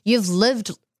 60s, you've lived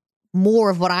more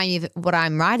of what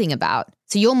I'm writing about.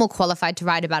 So you're more qualified to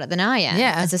write about it than I am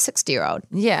as a 60-year-old.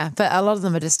 Yeah, but a lot of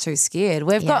them are just too scared.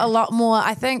 We've got a lot more,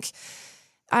 I think.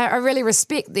 I really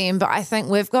respect them, but I think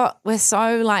we've got a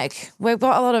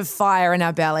lot of fire in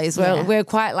our bellies. We're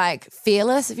quite like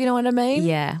fearless, if you know what I mean.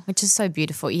 Yeah, which is so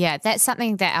beautiful. Yeah, that's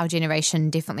something that our generation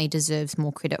definitely deserves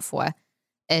more credit for,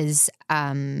 is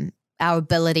our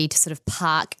ability to sort of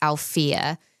park our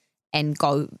fear and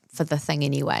go for the thing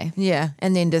anyway. Yeah,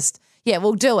 and then just, yeah,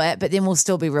 we'll do it, but then we'll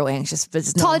still be real anxious. But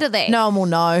it's Totally. No one will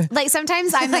know. Like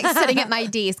sometimes I'm like sitting at my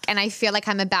desk and I feel like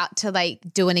I'm about to like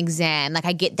do an exam. Like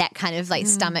I get that kind of like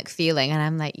stomach feeling and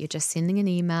I'm like, you're just sending an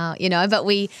email, but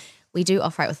we do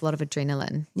operate with a lot of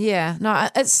adrenaline. Yeah, no,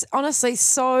 it's honestly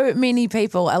so many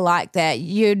people are like that.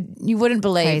 You wouldn't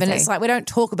believe. Crazy. And it's like we don't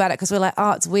talk about it because we're like,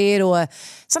 oh, it's weird, or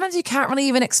sometimes you can't really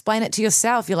even explain it to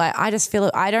yourself. You're like, I just feel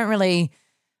it. I don't really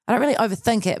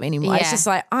overthink it anymore. Yeah. It's just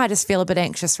like, I just feel a bit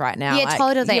anxious right now. Yeah, like,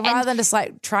 totally. Rather than just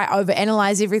like try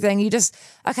overanalyze everything, you just,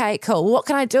 okay, cool. What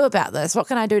can I do about this? What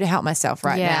can I do to help myself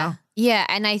right now? Yeah,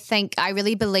 and I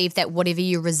really believe that whatever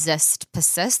you resist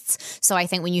persists. So I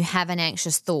think when you have an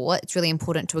anxious thought, it's really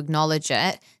important to acknowledge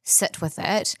it, sit with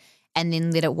it, and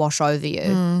then let it wash over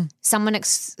you. Someone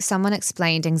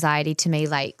explained anxiety to me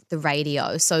like the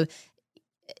radio. So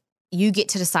you get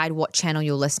to decide what channel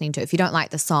you're listening to. If you don't like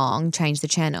the song, change the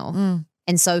channel.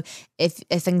 And so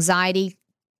if anxiety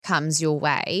comes your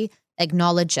way,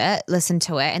 acknowledge it, listen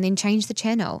to it, and then change the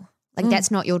channel. Like that's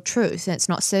not your truth and it's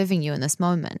not serving you in this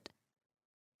moment.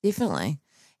 Definitely.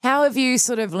 How have you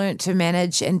sort of learnt to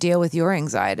manage and deal with your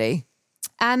anxiety?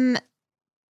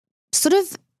 Sort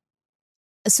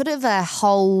of a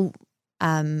whole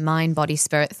mind, body,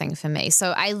 spirit thing for me.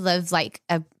 So I live like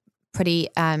a pretty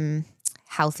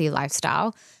healthy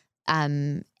lifestyle.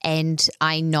 And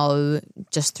I know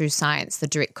just through science the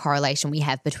direct correlation we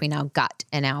have between our gut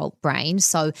and our brain.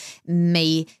 So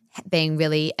me being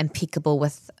really impeccable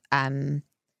with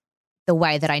the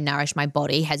way that I nourish my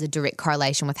body has a direct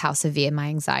correlation with how severe my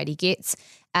anxiety gets.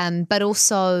 But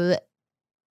also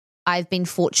I've been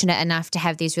fortunate enough to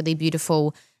have these really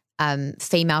beautiful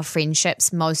female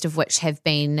friendships, most of which have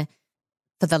been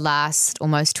for the last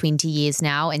almost 20 years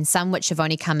now, and some which have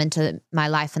only come into my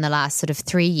life in the last sort of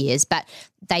 3 years, but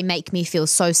they make me feel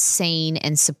so seen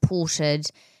and supported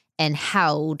and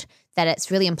held that it's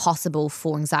really impossible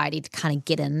for anxiety to kind of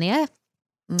get in there.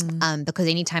 Because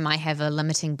anytime I have a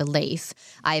limiting belief,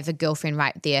 I have a girlfriend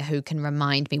right there who can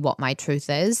remind me what my truth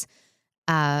is.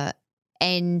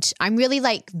 And I'm really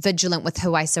like vigilant with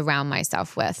who I surround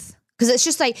myself with. Because it's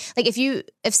just like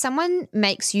if someone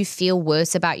makes you feel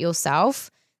worse about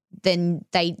yourself than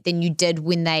you did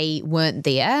when they weren't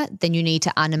there, then you need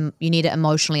to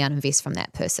emotionally uninvest from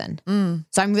that person.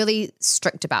 So I'm really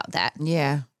strict about that.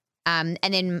 Yeah. And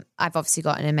then I've obviously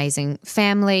got an amazing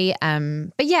family.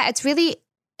 But yeah,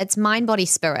 it's mind, body,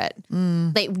 spirit.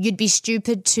 Like you'd be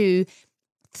stupid to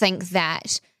think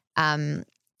that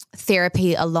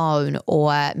therapy alone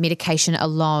or medication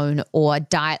alone or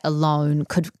diet alone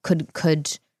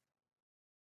could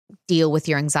deal with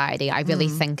your anxiety. I really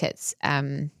think it's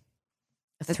a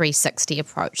 360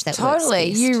 approach that works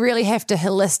best. You really have to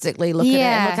holistically look at it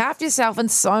and look after yourself in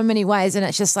so many ways, and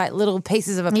it's just like little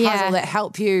pieces of a puzzle that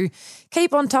help you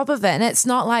keep on top of it. And it's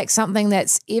not like something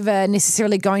that's ever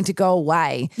necessarily going to go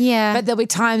away. Yeah. But there'll be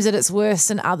times that it's worse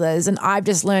than others, and I've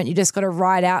just learned you just got to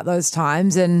ride out those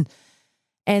times and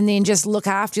then just look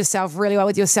after yourself really well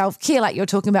with your self-care, like you're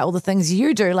talking about all the things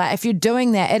you do. Like if you're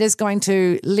doing that, it is going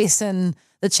to lessen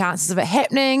the chances of it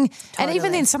happening. Totally. And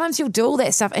even then, sometimes you'll do all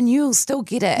that stuff and you'll still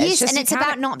get it. Yes, and it's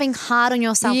about not being hard on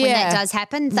yourself when that does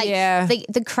happen. Like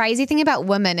the crazy thing about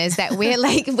women is that we're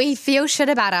like, we feel shit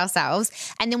about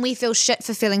ourselves and then we feel shit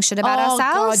for feeling shit about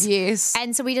ourselves. Oh, God, yes.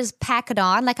 And so we just pack it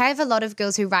on. Like I have a lot of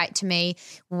girls who write to me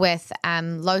with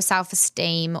low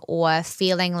self-esteem or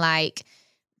feeling like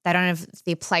they don't have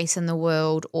their place in the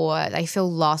world or they feel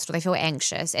lost or they feel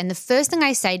anxious. And the first thing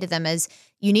I say to them is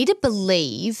you need to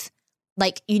believe,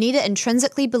 like you need to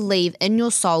intrinsically believe in your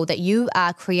soul that you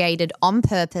are created on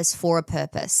purpose for a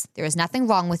purpose. There is nothing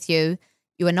wrong with you.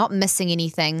 You are not missing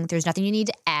anything. There's nothing you need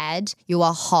to add. You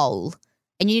are whole.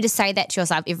 And you need to say that to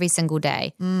yourself every single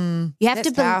day. You have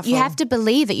to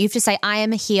believe it. You have to say, I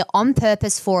am here on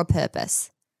purpose for a purpose.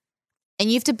 And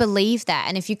you have to believe that.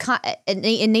 And if you can't,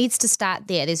 it needs to start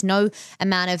there. There's no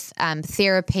amount of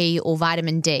therapy or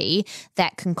vitamin D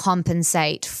that can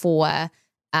compensate for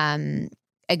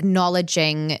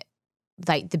acknowledging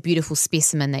like the beautiful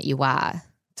specimen that you are.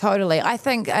 Totally. I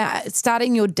think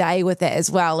starting your day with that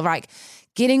as well, like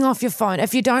getting off your phone.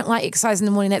 If you don't like exercise in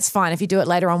the morning, that's fine. If you do it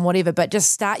later on, whatever. But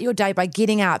just start your day by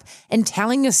getting up and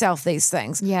telling yourself these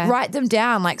things. Yeah. Write them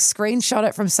down, like screenshot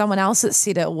it from someone else that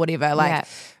said it or whatever. Like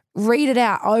read it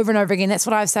out over and over again. That's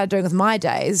what I've started doing with my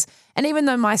days. And even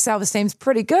though my self-esteem's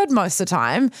pretty good most of the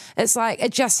time, it's like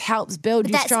it just helps build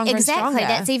you stronger and stronger. Exactly.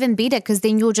 That's even better because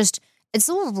then you're just it's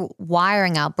all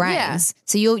wiring our brains. Yeah.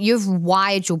 So you've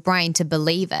wired your brain to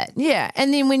believe it. Yeah.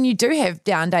 And then when you do have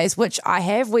down days, which I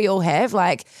have, we all have,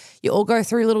 like you all go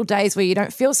through little days where you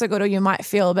don't feel so good or you might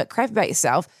feel a bit crap about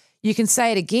yourself, you can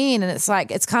say it again. And it's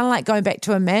like, it's kind of like going back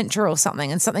to a mantra or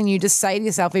something, and something you just say to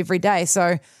yourself every day.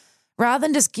 So rather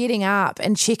than just getting up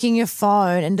and checking your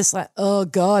phone and just like, oh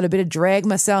God, I better drag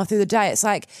myself through the day. It's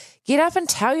like, get up and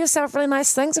tell yourself really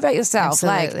nice things about yourself.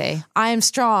 Absolutely. Like, I am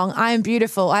strong. I am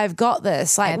beautiful. I've got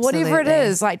this. Like, whatever it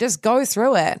is, like, just go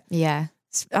through it. Yeah.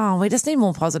 Oh, we just need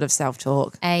more positive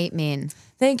self-talk. Amen.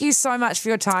 Thank you so much for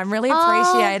your time. Really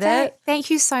appreciate it. Thank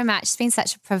you so much. It's been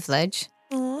such a privilege.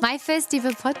 My first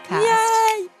ever podcast.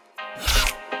 Yay!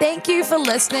 Thank you for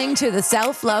listening to the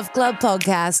Self Love Club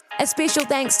podcast. A special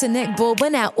thanks to Nick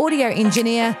Baldwin, our audio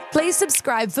engineer. Please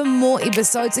subscribe for more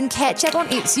episodes and catch up on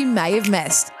apps you may have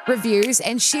missed. Reviews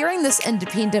and sharing this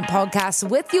independent podcast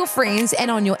with your friends and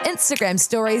on your Instagram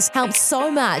stories helps so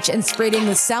much in spreading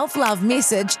the self-love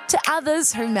message to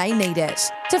others who may need it.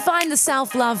 To find the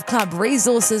Self Love Club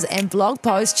resources and blog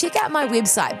posts, check out my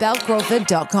website,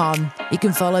 belcrawford.com. You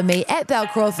can follow me at Bel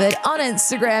Crawford on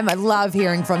Instagram. I love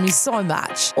hearing from you so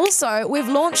much. Also, we've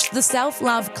launched the Self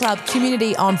Love Club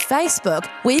community on Facebook,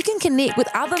 where you can connect with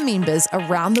other members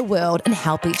around the world and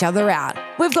help each other out.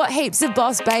 We've got heaps of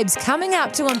boss babes coming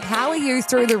up to empower you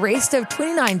through the rest of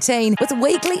 2019 with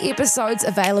weekly episodes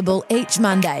available each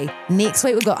Monday. Next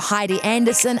week, we've got Heidi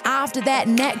Anderson. After that,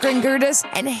 Nat Gringudis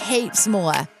and heaps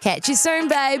more. Catch you soon,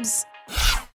 babes.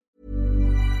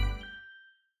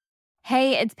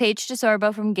 Hey, it's Paige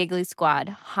DeSorbo from Giggly Squad.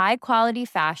 High quality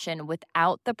fashion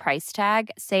without the price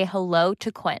tag. Say hello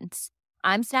to Quince.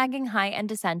 I'm snagging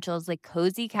high-end essentials like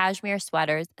cozy cashmere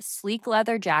sweaters, sleek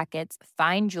leather jackets,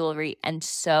 fine jewelry, and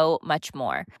so much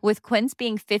more. With Quince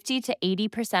being 50 to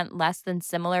 80% less than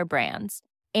similar brands.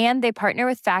 And they partner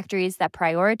with factories that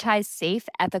prioritize safe,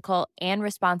 ethical, and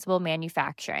responsible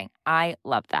manufacturing. I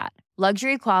love that.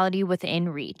 Luxury quality within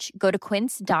reach. Go to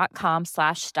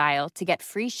quince.com/style to get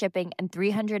free shipping and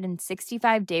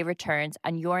 365-day returns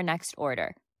on your next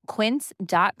order.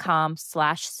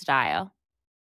 Quince.com/style.